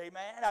together.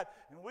 Amen.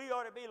 And we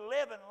ought to be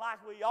living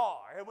like we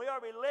are. And we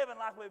ought to be living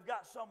like we've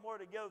got somewhere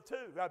to go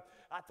to.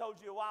 I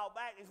told you a while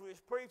back as we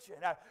was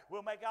preaching,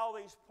 we'll make all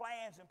these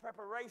plans and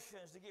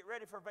preparations to get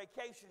ready for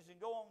vacations and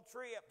go on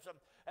trips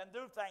and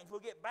do things.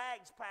 We'll get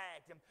bags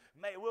packed and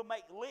we'll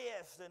make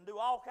lists and do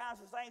all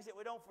kinds of things that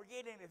we don't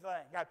forget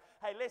anything.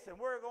 Hey, listen,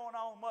 we're going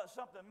on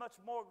something much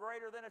more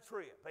greater than a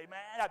trip.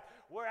 Amen.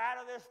 We're out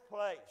of this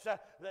place.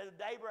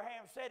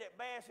 Abraham said it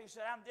best. He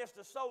said, I'm just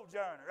a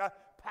sojourner.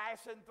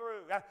 Passing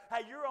through.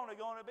 Hey, you're only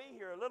going to be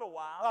here a little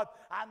while.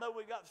 I know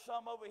we've got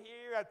some over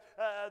here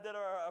that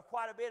are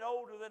quite a bit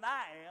older than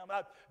I am,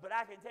 but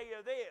I can tell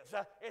you this,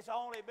 it's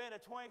only been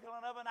a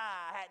twinkling of an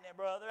eye, hasn't it,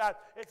 brother?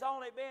 It's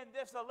only been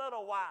just a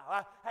little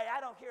while. Hey,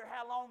 I don't care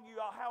how long you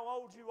are, how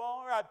old you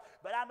are,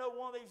 but I know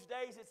one of these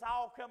days it's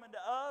all coming to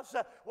us,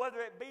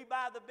 whether it be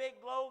by the big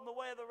load in the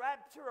way of the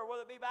rapture or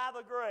whether it be by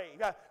the grave.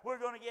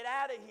 We're going to get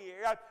out of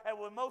here, and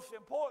the most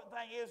important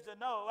thing is to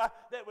know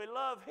that we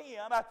love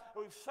Him,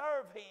 we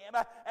serve Him,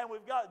 and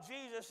we've got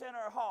Jesus in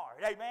our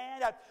heart.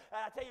 Amen. And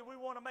I tell you, we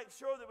want to make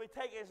sure that we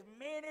take as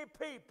many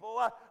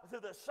people to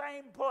the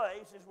same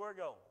place as we're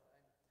going.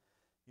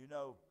 You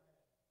know,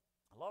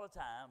 a lot of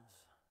times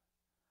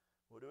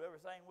we'll do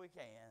everything we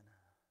can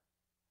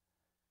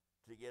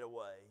to get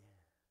away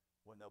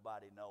with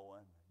nobody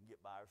knowing and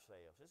get by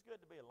ourselves. It's good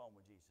to be alone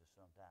with Jesus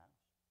sometimes.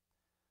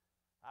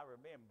 I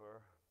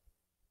remember,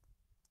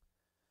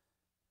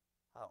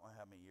 I don't know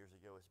how many years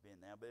ago it's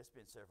been now, but it's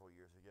been several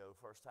years ago,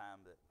 first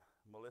time that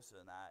Melissa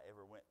and I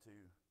ever went to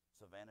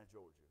Savannah,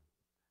 Georgia.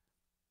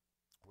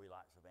 We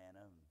like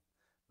Savannah,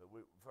 but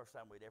first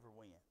time we'd ever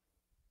went.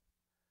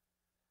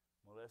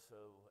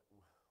 Melissa,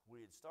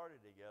 we had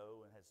started to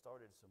go and had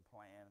started some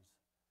plans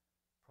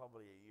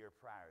probably a year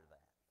prior to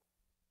that.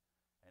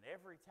 And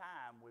every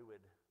time we would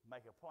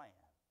make a plan,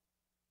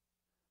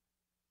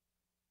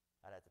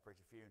 I'd have to preach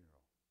a funeral.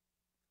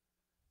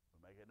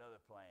 We'd make another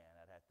plan.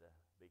 I'd have to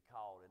be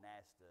called and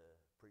asked to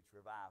preach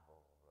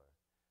revival.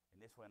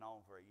 And this went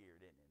on for a year,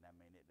 didn't it? I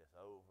mean, it just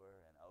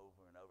over and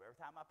over and over. Every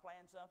time I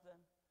planned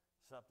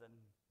something,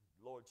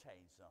 Lord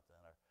changed something,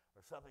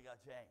 or something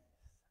got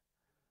changed.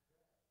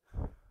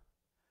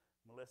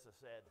 Melissa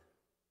said,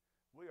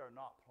 we are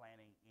not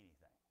planning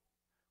anything.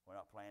 We're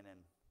not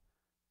planning.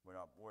 We're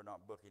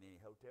not booking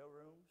any hotel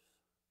rooms.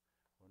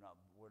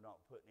 We're not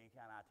putting any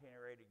kind of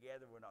itinerary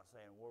together. We're not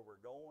saying where we're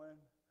going.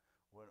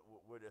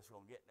 We're just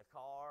going to get in the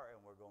car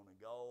and we're going to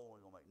go. And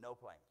we're going to make no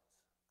plans.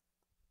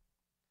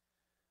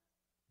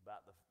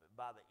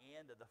 By the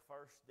end of the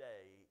first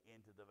day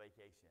into the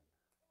vacation,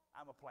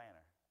 I'm a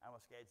planner. I'm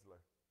a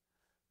scheduler.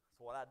 That's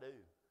what I do.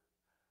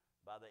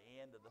 By the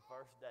end of the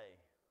first day,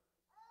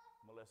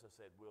 Melissa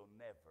said, we'll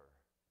never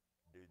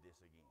do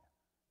this again.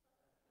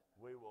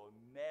 We will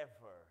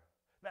never.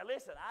 Now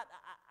listen,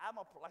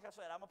 like I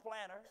said, I'm a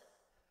planner,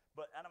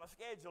 and I'm a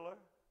scheduler.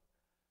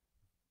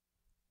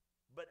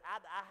 But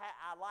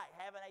I like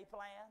having a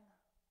plan,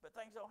 but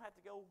things don't have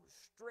to go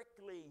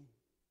strictly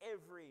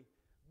every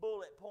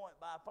bullet point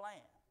by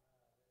plan.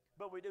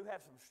 But we do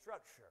have some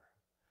structure.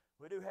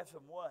 We do have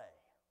some way.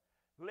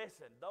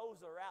 Listen, those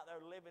that are out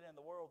there living in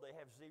the world, they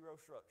have zero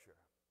structure.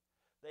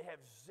 They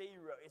have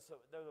zero.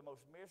 They're the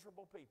most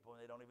miserable people, and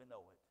they don't even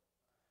know it.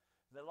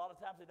 A lot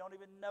of times they don't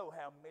even know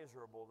how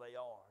miserable they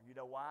are. You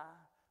know why?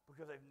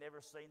 Because they've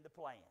never seen the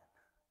plan.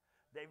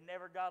 They've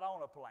never got on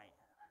a plan.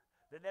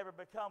 They've never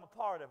become a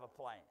part of a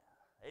plan.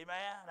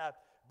 Amen? It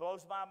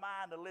blows my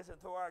mind to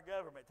listen to our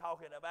government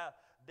talking about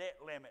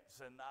debt limits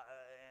and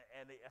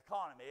the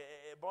economy.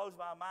 It blows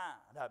my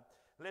mind.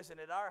 Listen,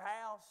 at our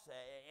house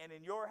and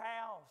in your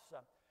house,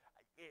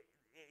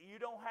 you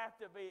don't have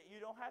to be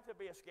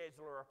a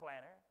scheduler or a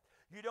planner.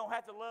 You don't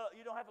have to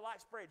like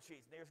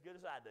spreadsheets near as good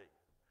as I do.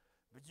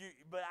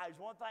 But there's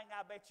one thing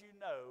I bet you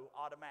know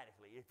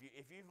automatically.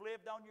 If you've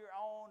lived on your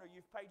own or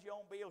you've paid your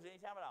own bills any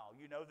time at all,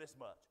 you know this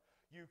much.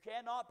 You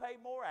cannot pay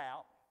more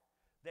out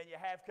than you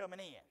have coming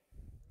in.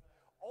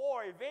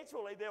 Or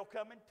eventually they'll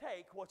come and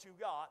take what you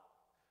got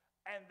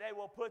and they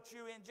will put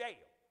you in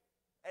jail.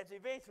 That's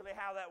eventually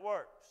how that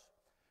works.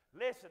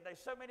 Listen,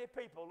 there's so many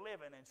people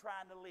living and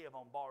trying to live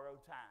on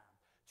borrowed time,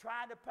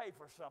 trying to pay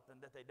for something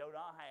that they do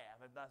not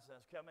have and that's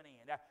coming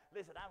in. Now,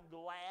 listen, I'm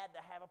glad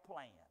to have a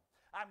plan.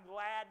 I'm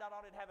glad not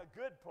only to have a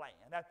good plan,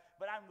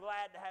 but I'm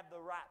glad to have the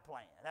right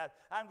plan.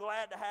 I'm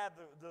glad to have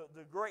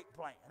the great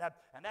plan.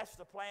 And that's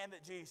the plan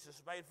that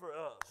Jesus made for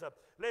us.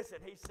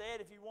 Listen, he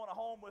said if you want a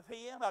home with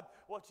him,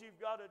 what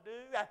you've got to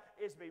do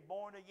is be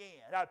born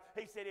again.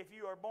 He said if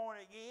you are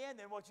born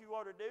again, then what you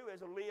ought to do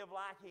is live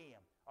like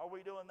him. Are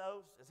we doing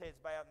those? His heads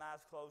bowed,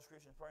 eyes closed,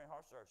 Christians praying,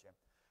 heart searching.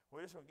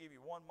 We're just going to give you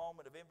one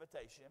moment of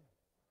invitation,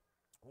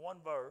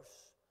 one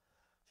verse.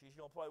 She's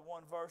going to play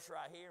one verse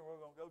right here, and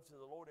we're going to go to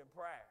the Lord in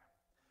prayer.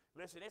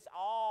 Listen, it's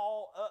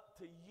all up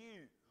to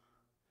you.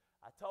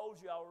 I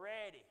told you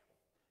already,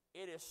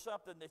 it is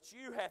something that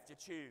you have to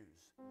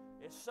choose.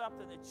 It's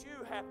something that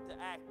you have to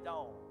act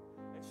on.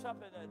 It's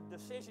something, a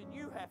decision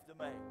you have to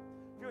make.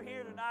 If you're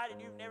here tonight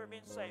and you've never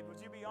been saved, would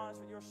you be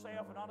honest with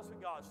yourself and honest with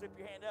God? Slip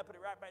your hand up, put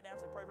it right back down,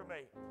 and say, pray for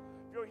me.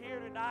 If you're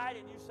here tonight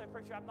and you say,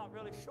 preacher, I'm not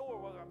really sure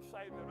whether I'm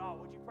saved or not,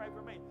 would you pray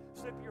for me?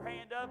 Slip your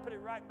hand up, put it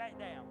right back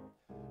down.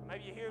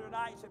 Maybe you're here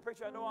tonight and you say,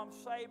 preacher, I know I'm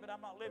saved, but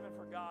I'm not living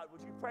for God.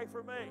 Would you pray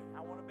for me?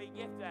 I want to be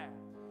gift out.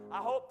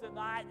 I hope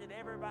tonight that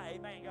everybody,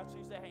 amen, God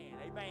sees the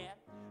hand, amen.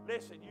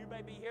 Listen, you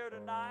may be here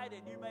tonight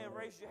and you may have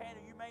raised your hand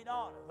or you may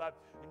not have.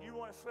 And you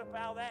want to slip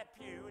out of that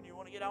pew and you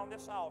want to get on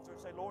this altar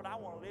and say, Lord, I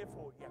want to live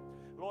for you.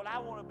 Lord, I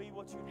want to be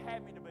what you'd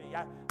have me to be.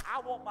 I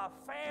want my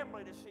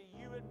family to see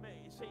you and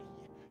me, see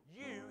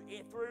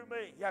you through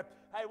me.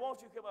 Hey, won't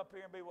you come up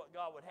here and be what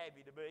God would have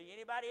you to be?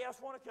 Anybody else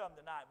want to come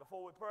tonight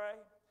before we pray?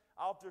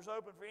 Altar's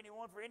open for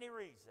anyone for any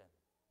reason.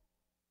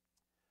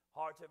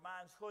 Hearts and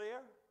minds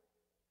clear.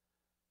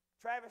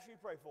 Travis, you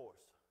pray for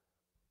us.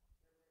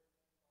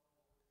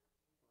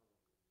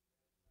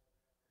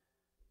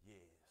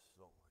 Yes,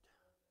 Lord.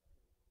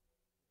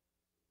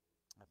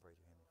 I pray,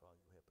 dear Heavenly Father,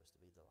 you help us to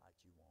be the light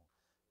you want.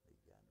 Lead,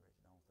 guide, and direct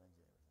in all things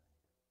and everything.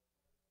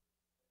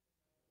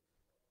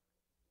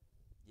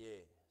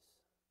 Yes.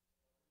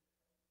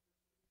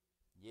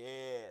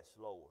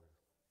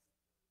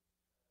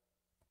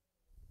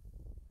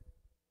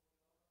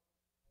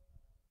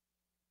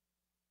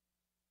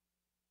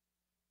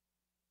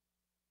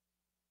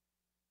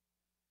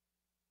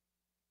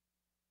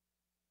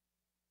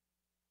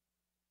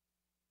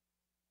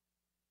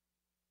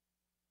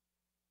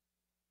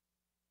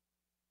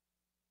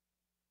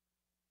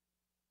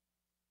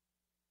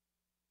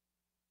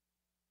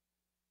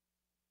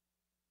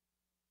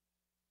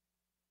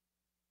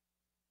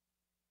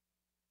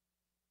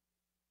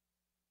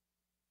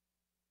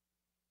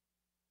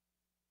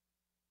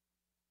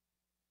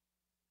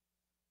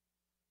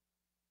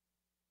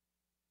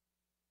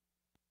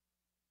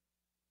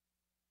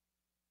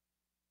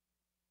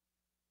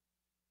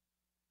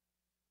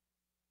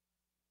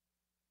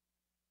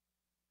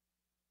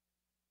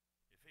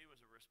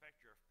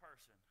 respecter of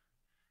person,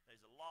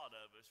 there's a lot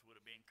of us would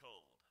have been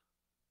culled.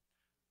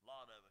 A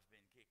lot of us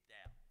been kicked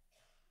out,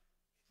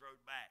 thrown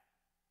back.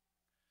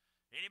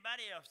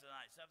 Anybody else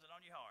tonight? Something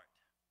on your heart?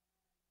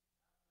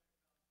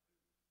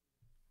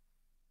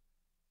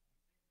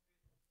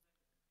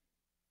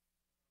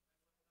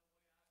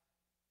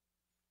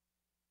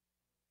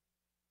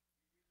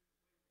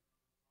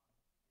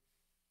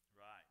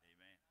 Right,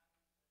 amen.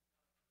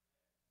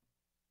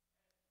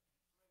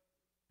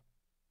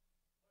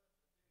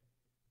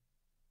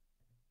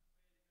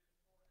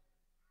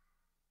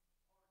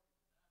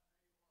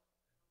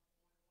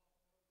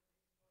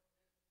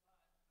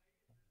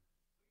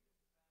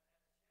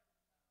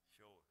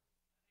 Sure.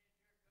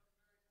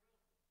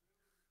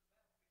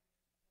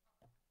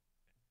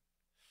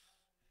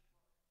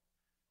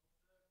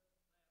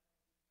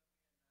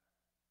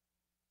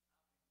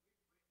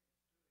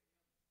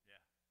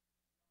 Yeah.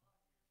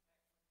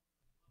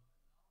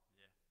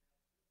 Yeah. Yeah.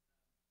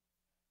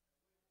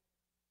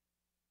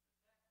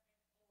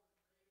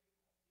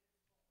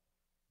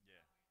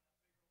 Yeah.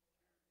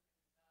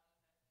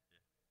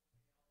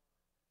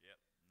 Yep.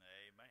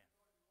 Amen.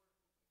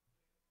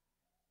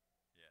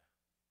 Yeah.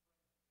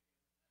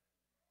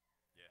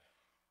 Yeah.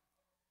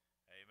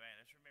 Amen.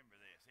 Let's remember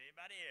this.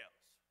 Anybody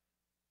else?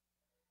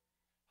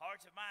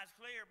 Hearts and minds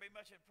clear. Be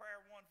much in prayer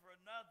one for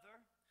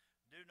another.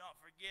 Do not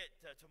forget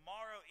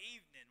tomorrow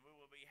evening we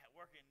will be having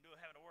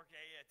a work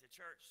day at the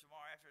church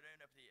tomorrow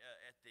afternoon up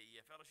at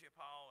the fellowship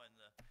hall and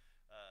the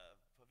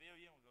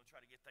pavilion. We're going to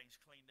try to get things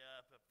cleaned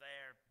up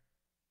there.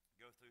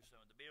 Go through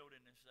some of the building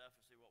and stuff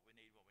and see what we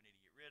need to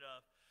get rid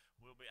of.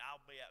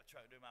 I'll be out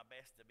trying to do my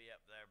best to be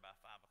up there by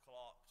 5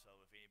 o'clock. So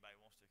if anybody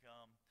wants to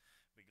come,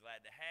 be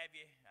glad to have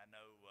you. I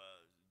know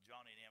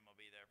Johnny and Em will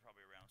be there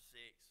probably around 6.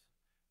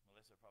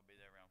 Melissa will probably be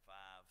there around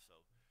 5. So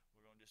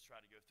we're going to just try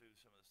to go through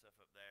some of the stuff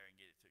up there and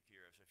get it took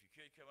care of. So if you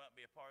could come up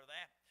and be a part of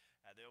that,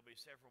 there'll be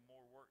several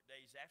more work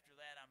days after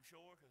that, I'm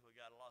sure, because we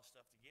got a lot of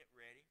stuff to get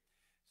ready.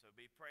 So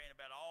be praying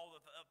about all the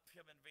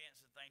upcoming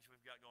events and things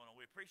we've got going on.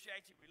 We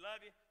appreciate you. We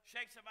love you.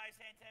 Shake somebody's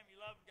hand, tell them you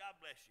love them. God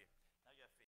bless you. Now you got to